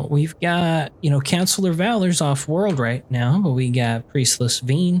 well, we've got, Counselor Valor's off world right now, but we got Priestless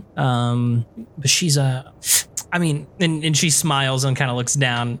Veen. But she's and she smiles and kind of looks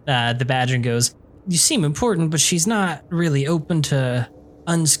down at the badge and goes, you seem important, but she's not really open to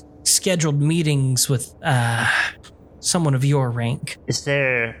unscheduled meetings with someone of your rank. Is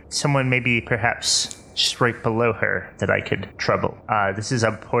there someone maybe perhaps just right below her that I could trouble? This is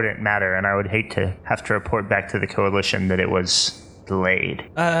an important matter, and I would hate to have to report back to the coalition that it was delayed.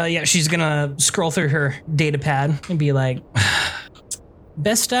 She's gonna scroll through her data pad and be like,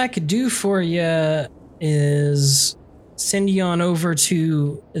 best I could do for you is send you on over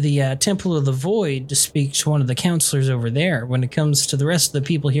to the Temple of the Void to speak to one of the counselors over there. When it comes to the rest of the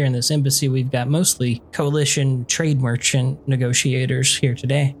people here in this embassy, we've got mostly coalition trade merchant negotiators here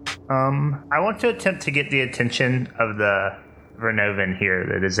today. I want to attempt to get the attention of the Vernovan here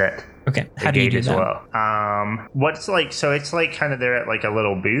that is at okay. the How do you gate do as that? well. What's like, so it's like kind of there at like a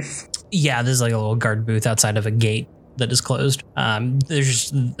little booth. Yeah, there's like a little guard booth outside of a gate that is closed. There's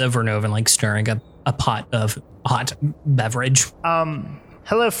just the Vernovan like stirring up a pot of hot beverage.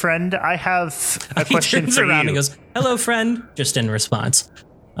 Hello, friend. I have a question turns for around you. and goes, hello, friend, just in response.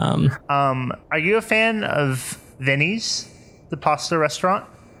 Are you a fan of Vinny's, the pasta restaurant?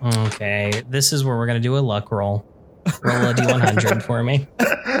 Okay, this is where we're going to do a luck roll. Roll a D100 for me.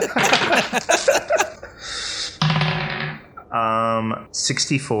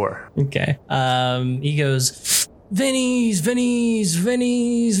 64. Okay. He goes, Vinny's.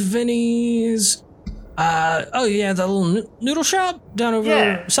 Oh yeah, that little noodle shop down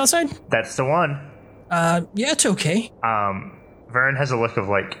over south side? That's the one. Yeah, it's okay. Vern has a look of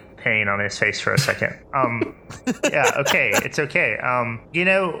like pain on his face for a second. Yeah, okay, it's okay.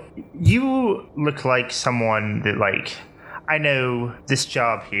 You look like someone that like I know this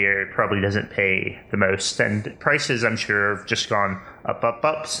job here probably doesn't pay the most, and prices, I'm sure, have just gone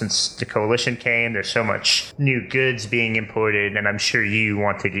up since the coalition came. There's so much new goods being imported, and I'm sure you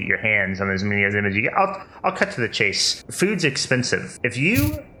want to get your hands on as many of them as you get. I'll cut to the chase. Food's expensive. If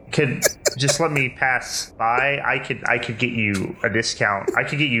you could just let me pass by, I could get you a discount. I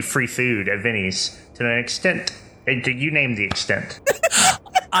could get you free food at Vinny's to an extent. You name the extent.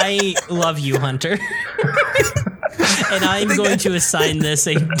 I love you, Hunter. And I'm going to assign this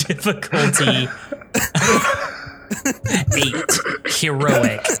a difficulty 8,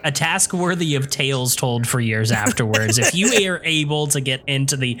 heroic, a task worthy of tales told for years afterwards. If you are able to get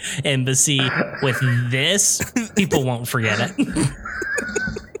into the embassy with this, people won't forget it.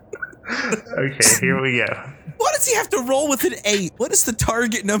 Okay, here we go. Why does he have to roll with an 8? What is the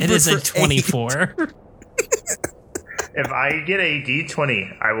target number? It is for a 24. If I get a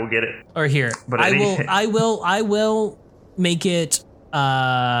D20, I will get it. Or here, But I will make it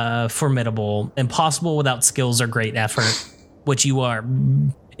formidable, impossible without skills or great effort, which you are.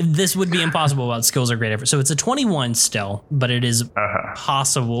 This would be impossible without skills or great effort. So it's a 21 still, but it is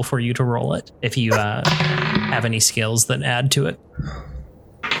possible for you to roll it if you have any skills that add to it.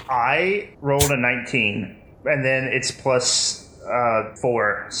 I rolled a 19, and then it's plus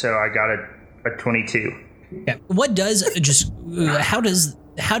 4, so I got a 22. Yeah. What does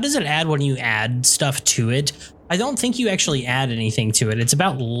how does it add when you add stuff to it? I don't think you actually add anything to it. It's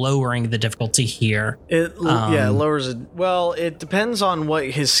about lowering the difficulty here. It lowers it. Well, it depends on what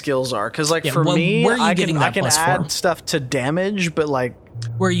his skills are. Because for me, where are you I getting can that plus add 4? stuff to damage, but where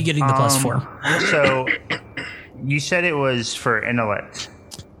are you getting the plus 4? So you said it was for intellect.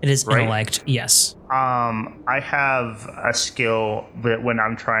 It is right? intellect, yes. I have a skill that when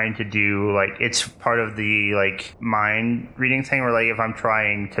I'm trying to do it's part of the mind reading thing where if I'm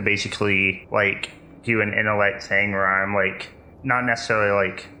trying to basically do an intellect thing where I'm not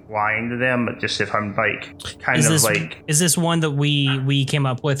necessarily lying to them, but just if I'm is this one that we came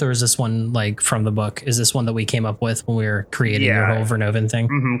up with, or is this one from the book? Is this one that we came up with when we were creating your whole Vernoven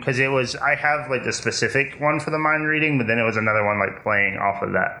thing? Because it was, I have the specific one for the mind reading, but then it was another one playing off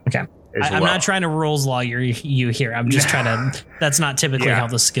of that. Okay. I'm not trying to rules law you here. I'm just trying to. That's not typically how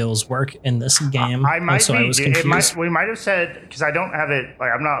the skills work in this game. I might so be. I was confused. We might have said, because I don't have it.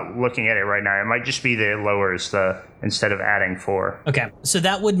 I'm not looking at it right now. It might just be that it lowers instead of adding 4. Okay, so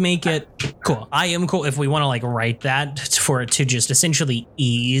that would make it cool. I am cool if we want to write that for it to just essentially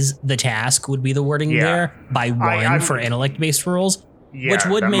ease the task. Would be the wording there by 1 for intellect based rules, which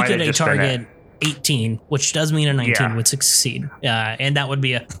would make it a target 18, which does mean a 19 would succeed. And that would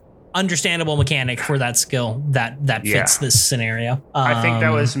be a understandable mechanic for that skill that fits this scenario. I think that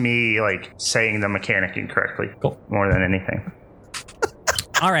was me saying the mechanic incorrectly. Cool. More than anything.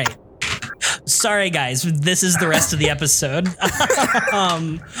 All right. Sorry guys, this is the rest of the episode.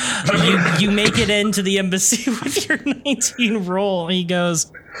 You make it into the embassy with your 19 roll. He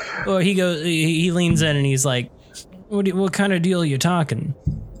leans in and he's like, what kind of deal are you talking?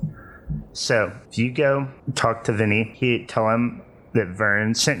 So if you go talk to Vinny, tell him that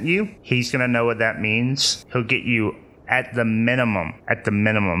Vern sent you. He's gonna know what that means. He'll get you at the minimum.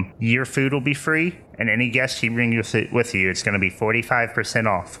 Your food will be free, and any guest he brings with you, it's gonna be 45%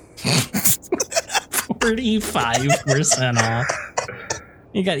 off. 45% off.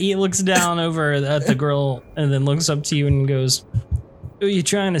 He looks down over at the girl and then looks up to you and goes, "Who are you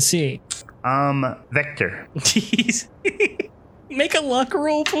trying to see?" Vector. Jeez. Make a luck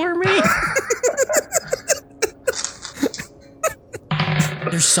roll for me.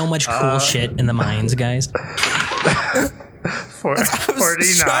 There's so much cool shit in the mines, guys.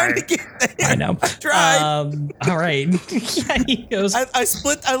 49. I know. I tried. All right. Yeah, he goes. I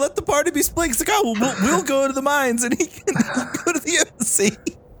let the party be split. He's like, oh, we'll go to the mines, and he can go to the embassy.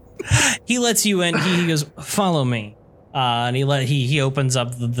 He lets you in. He goes, follow me. And he opens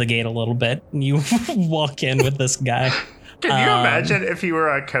up the gate a little bit, and you walk in with this guy. Can you imagine if you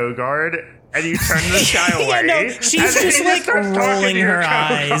were a co-guard and you turn this guy away? Yeah, no, she's just rolling her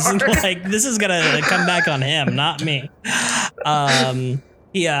eyes and this is gonna come back on him, not me.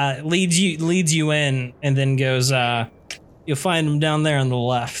 He leads you in and then goes, you'll find him down there on the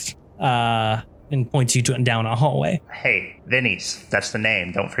left, and points you down a hallway. Hey, Vinny's, that's the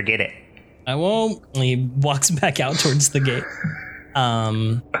name. Don't forget it. I won't. He walks back out towards the gate.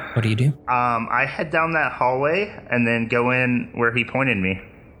 What do you do? I head down that hallway and then go in where he pointed me.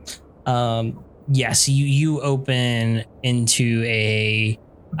 Yes, you open into a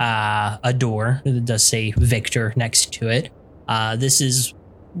door that does say Victor next to it. This is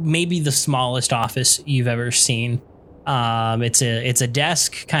maybe the smallest office you've ever seen. It's a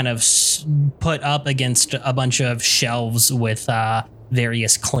desk kind of put up against a bunch of shelves with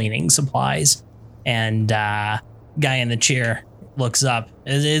various cleaning supplies, and guy in the chair looks up.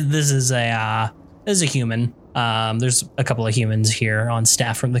 This is a human. There's a couple of humans here on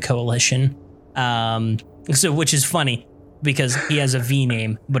staff from the coalition. So which is funny because he has a V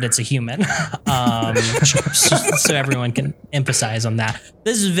name, but it's a human. So everyone can emphasize on that.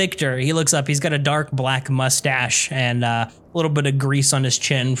 This is Victor. He looks up. He's got a dark black mustache and a little bit of grease on his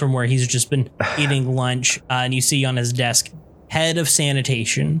chin from where he's just been eating lunch. And you see on his desk, head of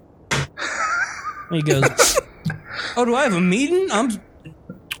sanitation. He goes, "Oh, do I have a meeting?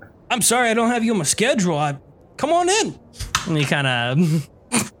 I'm sorry, I don't have you on my schedule. Come on in." And he kind of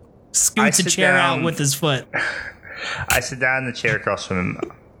scoots a chair out with his foot. I sit down in the chair across from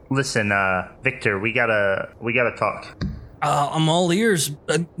him. "Listen, Victor, we gotta talk." I'm all ears,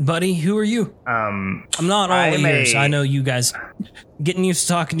 buddy. Who are you? I'm not all ears. I know you guys. Getting used to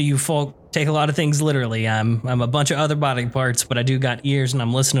talking to you folk take a lot of things literally. I'm a bunch of other body parts, but I do got ears, and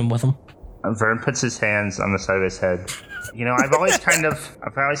I'm listening with them. Vern puts his hands on the side of his head. You know, I've always kind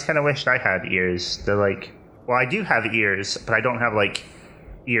of wished I had ears. They're like, well, I do have ears, but I don't have like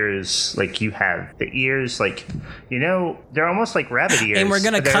ears like you have. The ears, like, you know, they're almost like rabbit ears. And we're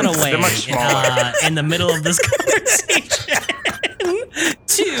gonna cut away in the middle of this conversation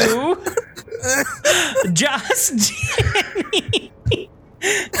to Josh, Danny,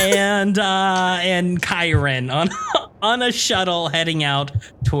 and Kyron on a shuttle heading out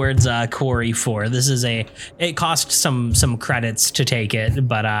towards Quarry 4. This is it cost some credits to take it,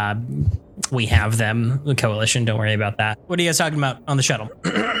 but we have them. The coalition, don't worry about that. What are you guys talking about on the shuttle?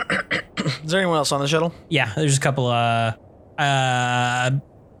 Is there anyone else on the shuttle? Yeah, there's a couple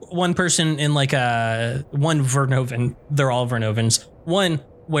one person in like one Vernovan. They're all Vernovans. One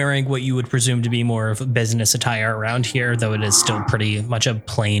wearing what you would presume to be more of business attire around here, though it is still pretty much a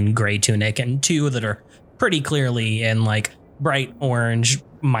plain gray tunic, and two that are pretty clearly in like bright orange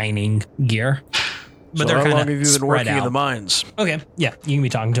mining gear. But So they're how kind long of have you been spread working in out. the mines? Okay, yeah, you can be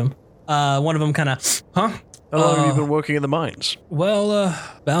talking to him. One of them kind of, huh? How long have you been working in the mines? Well,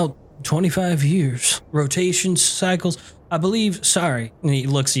 about 25 years. Rotations, cycles, I believe, sorry. And he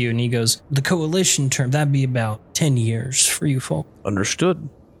looks at you and he goes, the coalition term, that'd be about 10 years for you folk. Understood.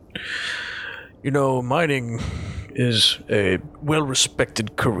 You know, mining is a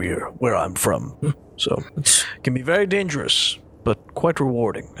well-respected career where I'm from. So it can be very dangerous, but quite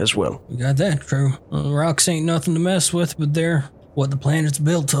rewarding as well. You got that, true. Rocks ain't nothing to mess with, but they're what the planet's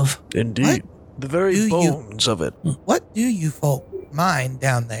built of. Indeed. The very bones of it. What do you folk mine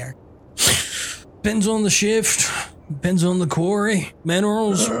down there? Depends on the shift, depends on the quarry,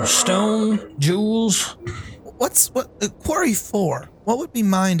 minerals, stone, jewels. What Quarry 4? What would be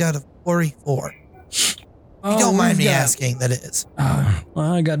mined out of Quarry 4? You don't mind me asking, that is.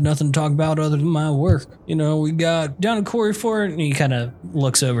 Well, I got nothing to talk about other than my work. You know, we got down to Quarry 4, and he kind of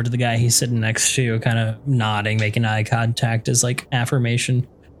looks over to the guy he's sitting next to, kind of nodding, making eye contact as like affirmation.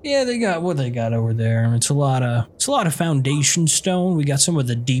 Yeah, they got what they got over there. It's a lot of foundation stone. We got some of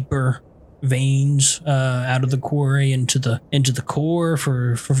the deeper veins out of the quarry into the core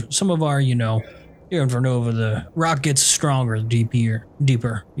for some of our, you know, here in Vernova, the rock gets stronger the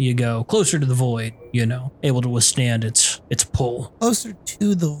deeper you go, closer to the void, you know, able to withstand its pull. Closer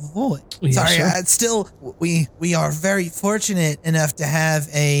to the void. Yes, Sorry, sir. it's still, we are very fortunate enough to have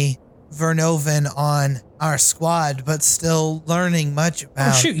a Vernovan on our squad, but still learning much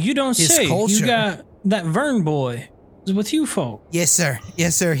about Oh shoot, you don't his say. culture. You got that Vern boy is with you folk. Yes, sir.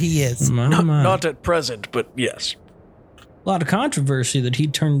 Yes, sir, he is. Not at present, but yes. A lot of controversy that he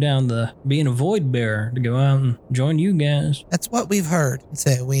turned down the being a void bearer to go out and join you guys. That's what we've heard.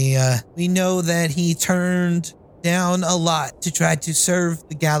 So we know that he turned down a lot to try to serve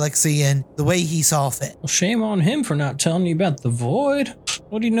the galaxy in the way he saw fit. Well, shame on him for not telling you about the void.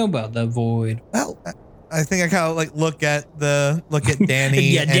 What do you know about that void? Well, I think I kind of like look at Danny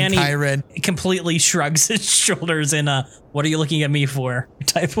Yeah, and Danny- Kyron. He completely shrugs his shoulders in a "what are you looking at me for"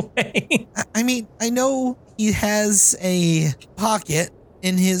 type of way. I mean, I know he has a pocket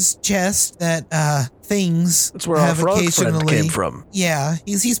in his chest that things That's where our have frog friend occasionally came from. Yeah,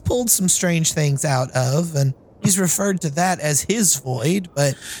 he's pulled some strange things out of, and he's referred to that as his void.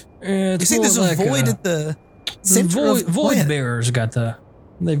 But you It's say more there's a like void at the center of the void planet. bearers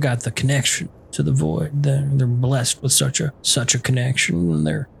they've got the connection to the void. They're blessed with such a connection in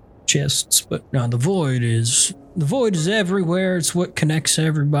their chests. But no, the void is everywhere. It's what connects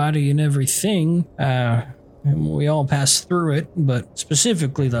everybody and everything. And we all pass through it, but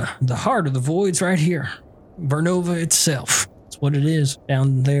specifically the heart of the void's right here. Vernova itself. It's what it is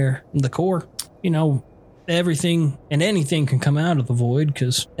down there in the core. You know, everything and anything can come out of the void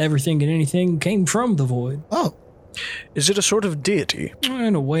because everything and anything came from the void. Oh, Is it a sort of deity?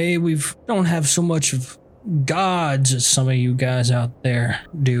 In a way, we don't have so much of gods as some of you guys out there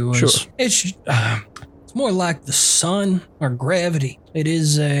do. Sure. It's more like the sun or gravity. It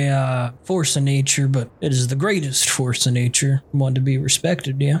is a force of nature, but it is the greatest force of nature, one to be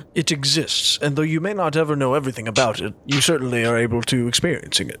respected, yeah. It exists, and though you may not ever know everything about it, you certainly are able to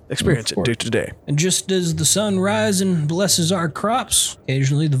experience it day to day. And just as the sun rises and blesses our crops,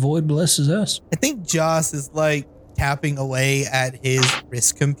 occasionally the void blesses us. I think Joss is like tapping away at his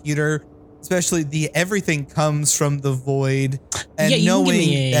risk computer, especially the everything comes from the void, and yeah, you knowing can give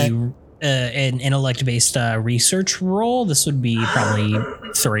me that. an intellect-based research roll. This would be probably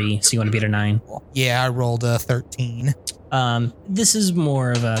 3, so you want to beat a 9. Yeah, I rolled a 13. This is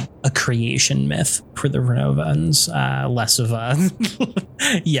more of a creation myth for the Vernovans, less of a...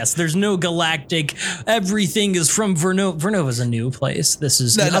 Yes, there's no galactic, everything is from Vernova's a new place. This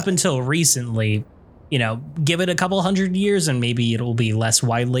is, up until recently, give it a couple hundred years and maybe it'll be less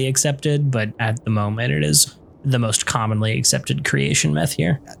widely accepted, but at the moment it is the most commonly accepted creation myth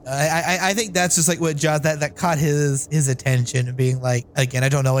here. I think that's just like what Joss that caught his attention, and being like, again, I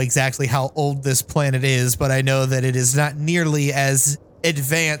don't know exactly how old this planet is, but I know that it is not nearly as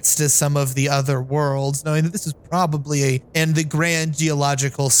advanced as some of the other worlds, knowing that this is probably in the grand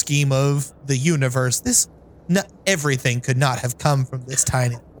geological scheme of the universe, everything could not have come from this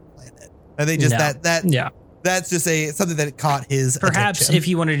tiny planet. I think just yeah. That's just something that caught his Perhaps attention. if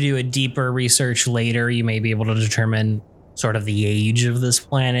you want to do a deeper research later, you may be able to determine sort of the age of this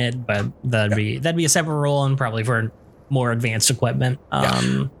planet, but that'd be a separate role and probably for more advanced equipment.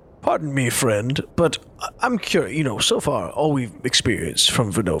 Pardon me, friend, but I'm curious. So far, all we've experienced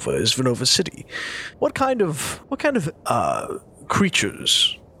from Vernova is Vernova City. What kind of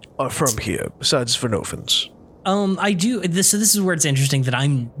creatures are from here besides Vernovans? I do this. So this is where it's interesting that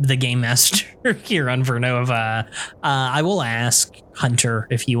I'm the game master here on Vernova. I will ask Hunter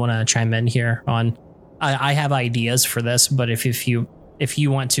if you want to chime in here on. I have ideas for this, but if you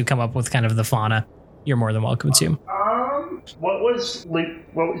want to come up with kind of the fauna, you're more than welcome to. What was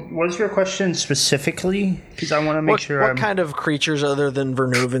your question specifically? Because I want to make sure. What kind of creatures other than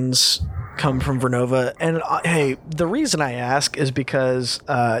Vernovans come from Vernova? And hey, the reason I ask is because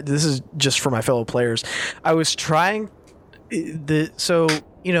this is just for my fellow players. I was trying the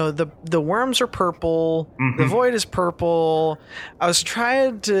worms are purple, the void is purple. I was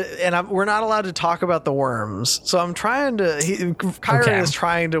trying to, and we're not allowed to talk about the worms, so I'm trying to. Kyron is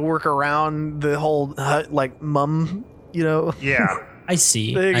trying to work around the whole mum. Yeah. I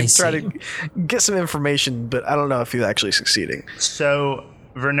see. They try to get some information, but I don't know if he's actually succeeding. So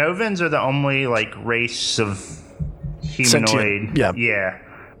Vernovans are the only race of humanoid. Sentient. Yeah.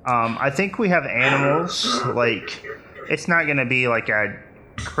 I think we have animals. It's not going to be a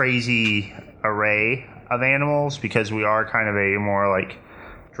crazy array of animals because we are kind of a more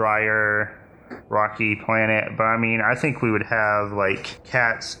drier, rocky planet. But I mean, I think we would have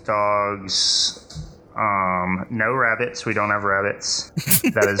cats, dogs. No rabbits. We don't have rabbits.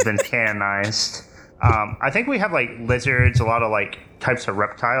 That has been canonized. I think we have lizards, a lot of types of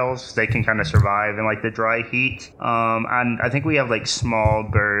reptiles. They can kind of survive in the dry heat. And I think we have small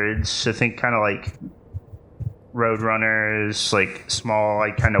birds. So think kind of roadrunners, small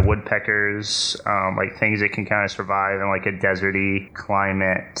kind of woodpeckers, things that can kind of survive in a deserty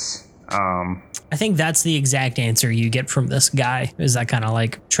climate. I think that's the exact answer you get from this guy, is that kind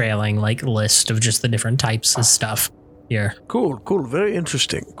of trailing list of just the different types of stuff here. Cool. Very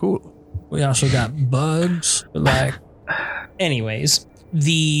interesting. Cool. We also got bugs. Anyways,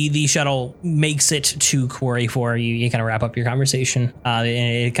 the shuttle makes it to Quarry 4. You kind of wrap up your conversation.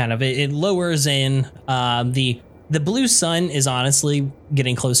 It lowers in. The blue sun is honestly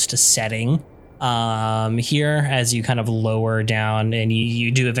getting close to setting. Here as you kind of lower down, and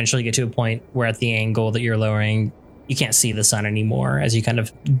you do eventually get to a point where at the angle that you're lowering, you can't see the sun anymore as you kind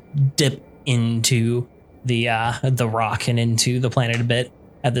of dip into the rock and into the planet a bit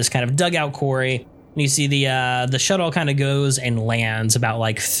at this kind of dugout quarry. And you see the shuttle kind of goes and lands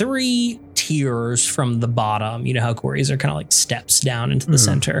about 3 tiers from the bottom. You know how quarries are kind of steps down into the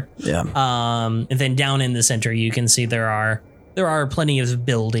center. Yeah. And then down in the center, you can see there are plenty of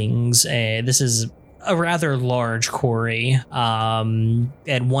buildings. This is a rather large quarry, and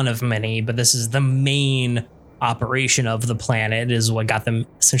one of many, but this is the main operation of the planet, is what got them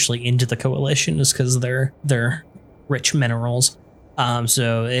essentially into the coalition, is because they're rich minerals.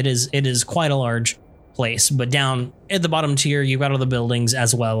 So it is quite a large place, but down at the bottom tier, you've got all the buildings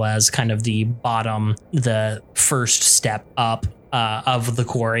as well as kind of the first step up of the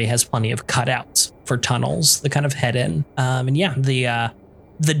quarry has plenty of cutouts for tunnels that kind of head in. And yeah,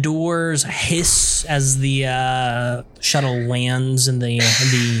 the doors hiss as the shuttle lands, and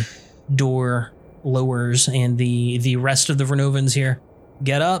the door lowers, and the rest of the Vernovans here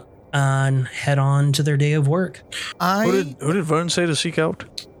get up and head on to their day of work. Who did Vern say to seek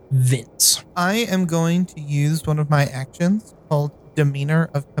out? Vince. I am going to use one of my actions called Demeanor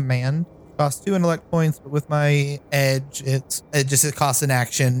of Command. Costs 2 intellect points, but with my edge, it costs an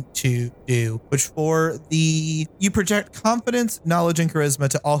action to do. Which you project confidence, knowledge, and charisma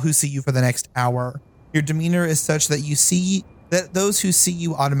to all who see you for the next hour. Your demeanor is such that those who see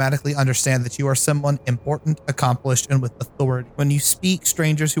you automatically understand that you are someone important, accomplished, and with authority. When you speak,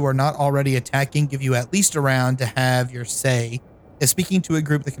 strangers who are not already attacking give you at least a round to have your say. If speaking to a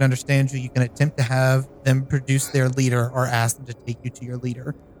group that can understand you, you can attempt to have them produce their leader or ask them to take you to your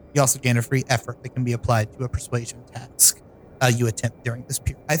leader. You also gain a free effort that can be applied to a persuasion task you attempt during this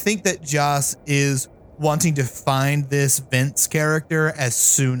period. I think that Joss is wanting to find this Vince character as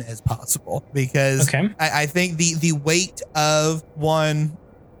soon as possible, because I think the weight of one,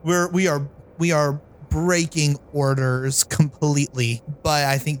 we are breaking orders completely, but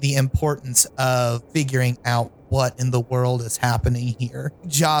I think the importance of figuring out what in the world is happening here.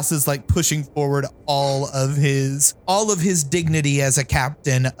 Joss is like pushing forward all of his dignity as a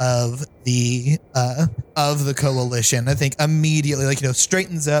captain of the coalition. I think immediately,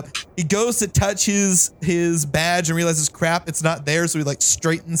 straightens up. He goes to touch his badge and realizes, crap, it's not there. So he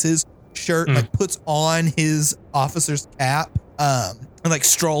straightens his shirt, puts on his officer's cap, and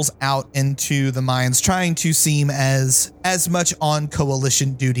strolls out into the mines, trying to seem as much on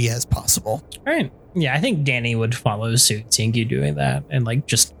coalition duty as possible. All right. Yeah, I think Danny would follow suit, seeing you doing that, and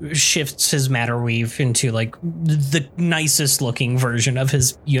just shifts his matter weave into the nicest looking version of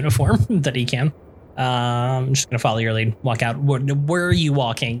his uniform that he can. I'm just gonna follow your lead. Walk out. Where are you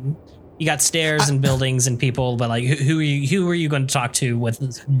walking? You got stairs and buildings and people, but who are you going to talk to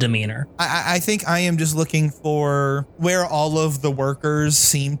with demeanor? I think I am just looking for where all of the workers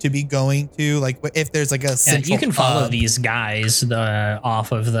seem to be going to. If there's a central you can follow these guys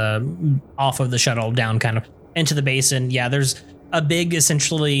off of the shuttle down kind of into the basin. Yeah, there's a big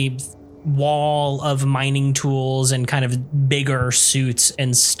essentially wall of mining tools and kind of bigger suits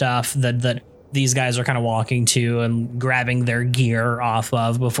and stuff that these guys are kind of walking to and grabbing their gear off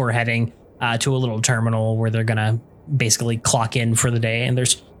of before heading to a little terminal where they're going to basically clock in for the day. And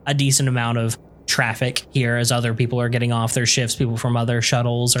there's a decent amount of traffic here as other people are getting off their shifts. People from other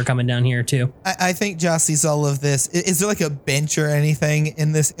shuttles are coming down here too. I think Joss sees all of this. Is there a bench or anything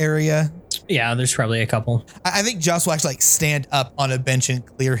in this area? Yeah, there's probably a couple. I think Joss will actually stand up on a bench and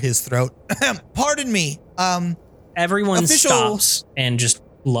clear his throat. Pardon me. Everyone stops and just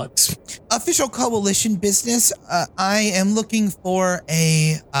looks. Official coalition business. I am looking for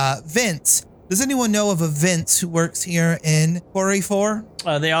a Vince. Does anyone know of a Vince who works here in Quarry 4?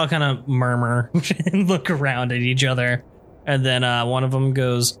 They all kind of murmur and look around at each other. And then one of them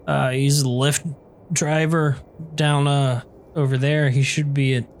goes, he's a lift driver down over there. He should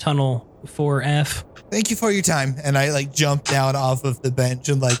be at tunnel 4F. Thank you for your time. And I jump down off of the bench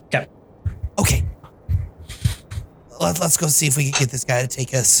and okay. Let's go see if we can get this guy to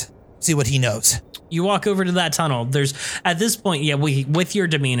take us, see what he knows. You walk over to that tunnel. There's, at this point, with your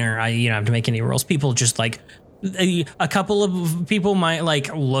demeanor, you don't have to make any rules. People just a couple of people might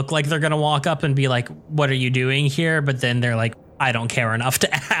look like they're going to walk up and be like, what are you doing here? But then they're like, I don't care enough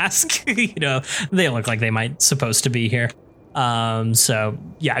to ask. They look like they might supposed to be here. So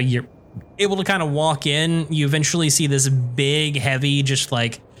yeah, you're able to kind of walk in. You eventually see this big, heavy,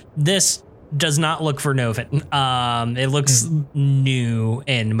 this does not look Vernovan. It looks new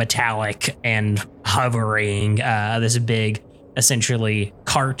and metallic and hovering. This big, essentially,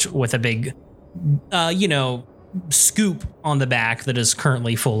 cart with a big, scoop on the back that is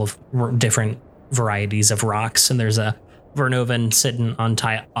currently full of different varieties of rocks. And there's a Vernovan sitting on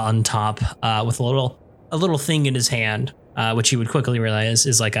top with a little thing in his hand, which you would quickly realize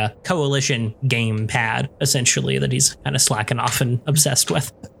is a coalition game pad, essentially, that he's kind of slacking off and obsessed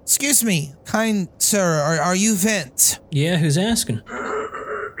with. Excuse me, kind sir, are you Vince? Yeah, who's asking?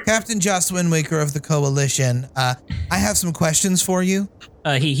 Captain Joss Windwaker of the Coalition. I have some questions for you.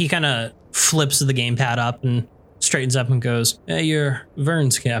 He kind of flips the gamepad up and straightens up and goes, hey, you're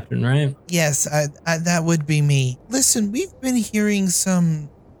Vern's captain, right? Yes, that would be me. Listen, we've been hearing some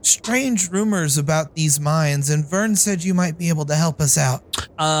strange rumors about these mines, and Vern said you might be able to help us out.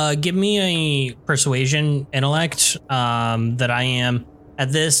 Give me a persuasion intellect that I am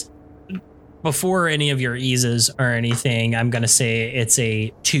at this. Before any of your eases or anything, I'm going to say it's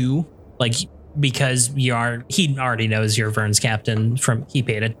a 2. because he already knows you're Vern's captain he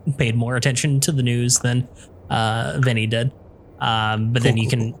paid more attention to the news than he did. But then you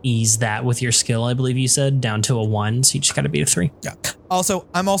can ease that with your skill, I believe you said, down to a 1. So you just got to beat a 3. Yeah. Also,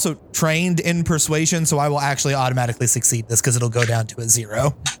 I'm also trained in persuasion, so I will actually automatically succeed this because it'll go down to a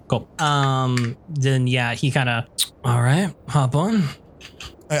 0. Cool. Then yeah, he kind of, all right, hop on.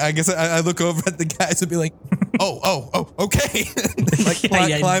 I guess I look over at the guys and be like, oh, okay. Like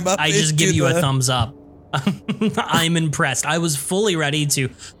climb up. I just give you a thumbs up. I'm impressed. I was fully ready to.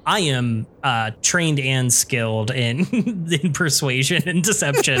 I am trained and skilled in persuasion and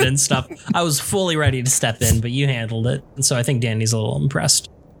deception and stuff. I was fully ready to step in, but you handled it, and so I think Danny's a little impressed.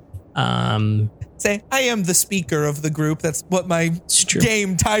 Say, I am the speaker of the group. That's what my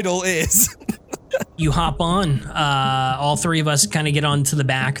game title is. You hop on. All 3 of us kind of get onto the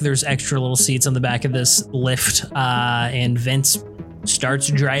back. There's extra little seats on the back of this lift, and Vince starts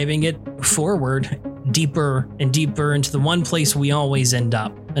driving it forward, deeper and deeper into the one place we always end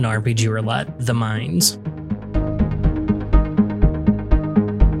up in RPG Roulette, the mines.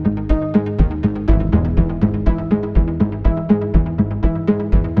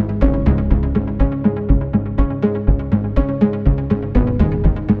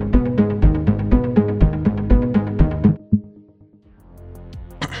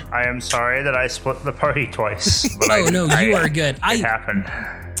 I am sorry that I split the party twice. But you are good. It happened.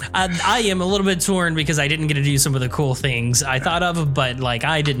 I am a little bit torn because I didn't get to do some of the cool things I thought of, but like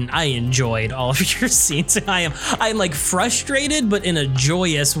I enjoyed all of your scenes. I am like frustrated, but in a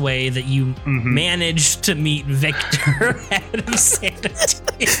joyous way that you managed to meet Victor, head of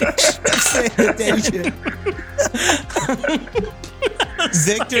sanitation.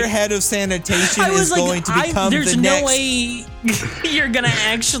 Victor, head of sanitation, is going to become there's the no next. way you're gonna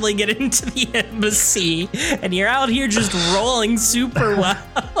actually get into the embassy, and you're out here just rolling super well.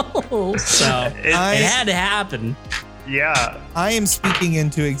 So it had to happen. Yeah. I am speaking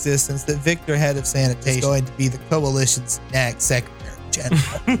into existence that Victor, head of sanitation, is going to be the coalition's next secretary general.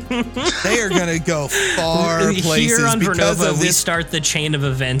 They are going to go far places here on because Vernova, of we this. start the chain of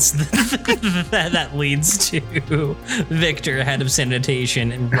events that leads to Victor, head of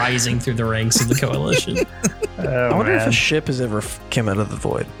sanitation, and rising through the ranks of the coalition. I wonder if a ship has ever come out of the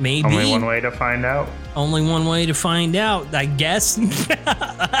void. Maybe. Only one way to find out. Only one way to find out, I guess.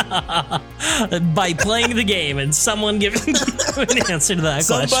 By playing the game and someone giving you an answer to that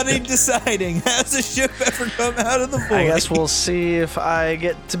Somebody question. deciding, has a ship ever come out of the void? I guess we'll see if I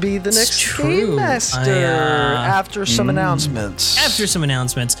get to be the It's next true. game master after some announcements. After some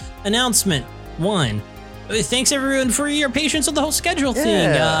announcements. Announcement 1. Thanks everyone for your patience with the whole schedule thing.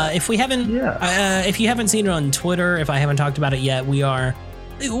 Yeah. If you haven't seen it on Twitter, if I haven't talked about it yet,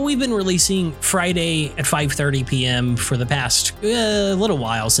 we've been releasing Friday at 5:30 p.m. for the past little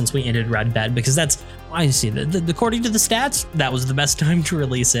while since we ended Red Dead, because that's, I see, according to the stats, that was the best time to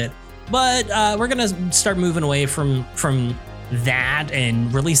release it. But we're gonna start moving away from that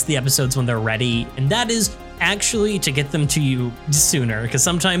and release the episodes when they're ready, and that is actually to get them to you sooner, because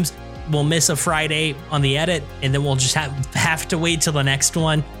sometimes we'll miss a Friday on the edit, and then we'll just have to wait till the next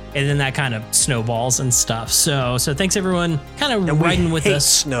one, and then that kind of snowballs and stuff. So thanks everyone, kind of riding with us.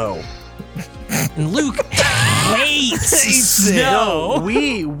 Snow. And Luke hates snow. No,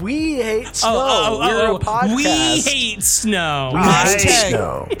 we hate snow. We're a podcast. We hate snow.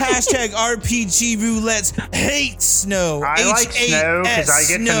 Hashtag RPG Roulette's hate snow. I like snow because I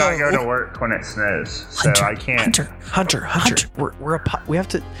get to not go snow. to work when it snows, so I can't. Hunter. We have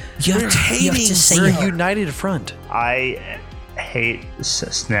to. You have to say We're it. a united front. I hate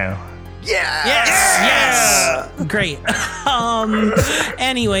snow. Yes. Great.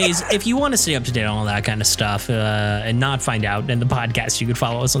 Anyways, if you want to stay up to date on all that kind of stuff and not find out in the podcast, you can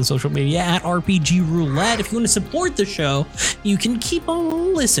follow us on social media at RPG Roulette. If you want to support the show, you can keep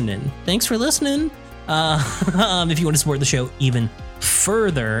on listening. Thanks for listening. If you want to support the show even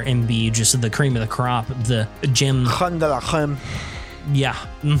further and be just the cream of the crop, the gem. Yeah.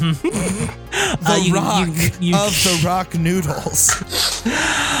 The rock of the rock noodles.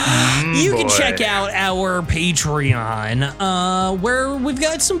 You can check out our Patreon, where we've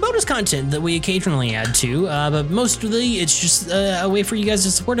got some bonus content that we occasionally add to, but mostly it's just a way for you guys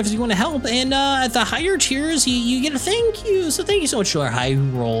to support if you want to help. And at the higher tiers, you get a thank you. So thank you so much to our high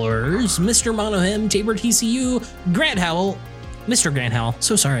rollers, Mr. Monohem, Tabor TCU, Grant Howell, Mr. Grant Howell.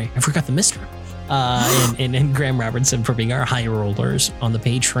 So sorry, I forgot the Mr. And Graham Robertson for being our high rollers on the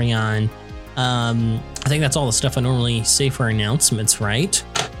Patreon. I think that's all the stuff I normally say for announcements, right?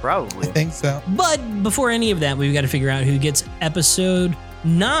 Probably. I think so. But before any of that, we've got to figure out who gets episode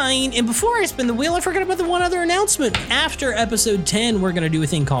 9. And before I spin the wheel, I forgot about the one other announcement. After episode 10, we're going to do a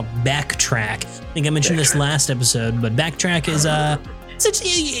thing called Backtrack. I think I mentioned this last episode, but Backtrack is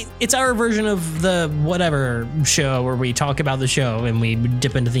it's our version of the whatever show where we talk about the show and we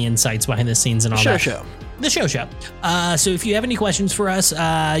dip into the insights behind the scenes and all that. The show. So if you have any questions for us,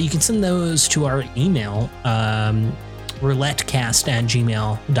 you can send those to our email,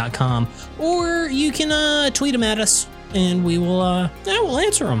 roulettecast@gmail.com, or you can tweet them at us and we'll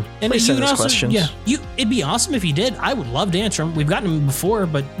answer them. And please send us questions. Yeah, it'd be awesome if you did. I would love to answer them. We've gotten them before,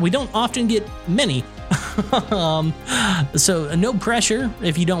 but we don't often get many. So no pressure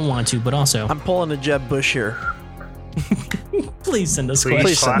if you don't want to, but also I'm pulling a Jeb Bush here. please send us Please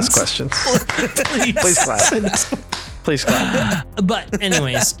questions. send us questions. Please clap. Please clap. But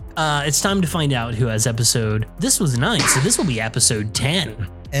anyways, it's time to find out who has episode. This was 9, so this will be episode 10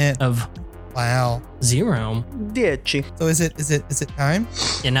 And of wow. 0. Dieci. So is it time?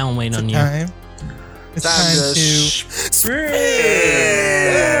 And now I'm waiting on you. Time. It's time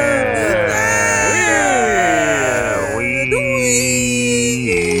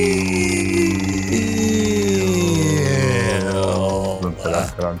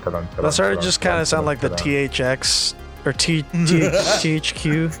That started to just kind of sound like the THX or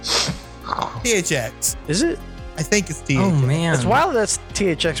THQ. THX. Is it? I think it's THX. Oh man, It's wild that's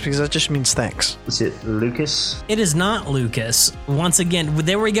THX because that just means thanks. Is it Lucas? it is not Lucas. Once again,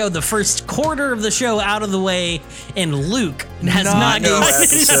 there we go. The first quarter of the show out of the way, and Luke has not a gotten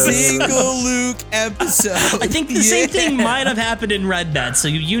single Luke episode. I think the same thing might have happened in Red Bet, so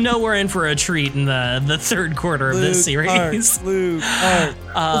you know we're in for a treat in the third quarter of this series. Luke, Art.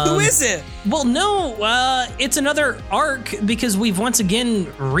 Who is it? Well, no, it's another arc because we've once again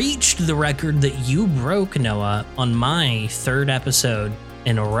reached the record that you broke, Noah, on my 3rd episode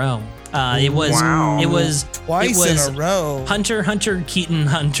in a row. It was Twice in a row. Hunter, Keaton,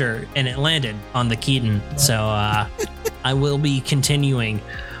 Hunter, and it landed on the Keaton. So I will be continuing.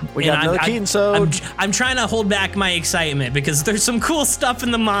 We got another Keaton, so I'm trying to hold back my excitement because there's some cool stuff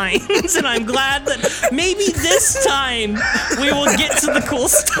in the mines, and I'm glad that maybe this time we will get to the cool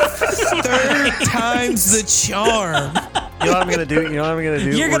stuff. 3rd time's the charm. you know what I'm gonna do? You're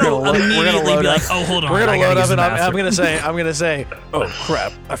gonna immediately be like, "Oh, hold on, We're I gonna gotta load use up, the and I'm bathroom." gonna say, oh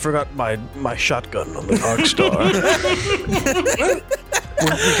crap, I forgot my shotgun on the Arc Star. we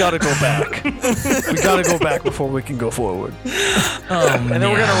gotta go back. We gotta go back before we can go forward. Oh, And then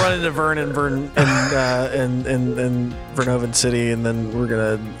we're gonna run into Vern and Vernovan City, and then we're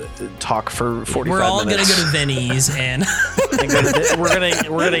gonna talk for 45 minutes. We're all gonna go to Vinny's and we're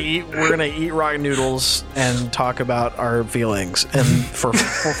gonna eat raw noodles and talk about our feelings and for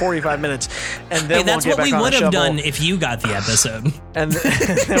 45 minutes, and then hey, that's we'll get what we back on would a have shuttle, done if you got the episode. and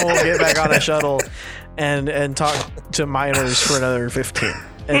then we'll get back on a shuttle and talk to miners for another 15,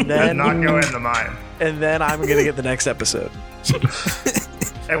 and then Not go in the mine. and then I'm gonna get the next episode.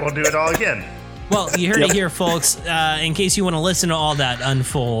 And we'll do it all again. Well, you heard it here, folks. In case you want to listen to all that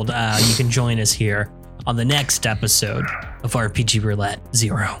unfold, you can join us here on the next episode of RPG Roulette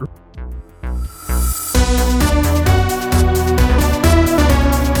 0.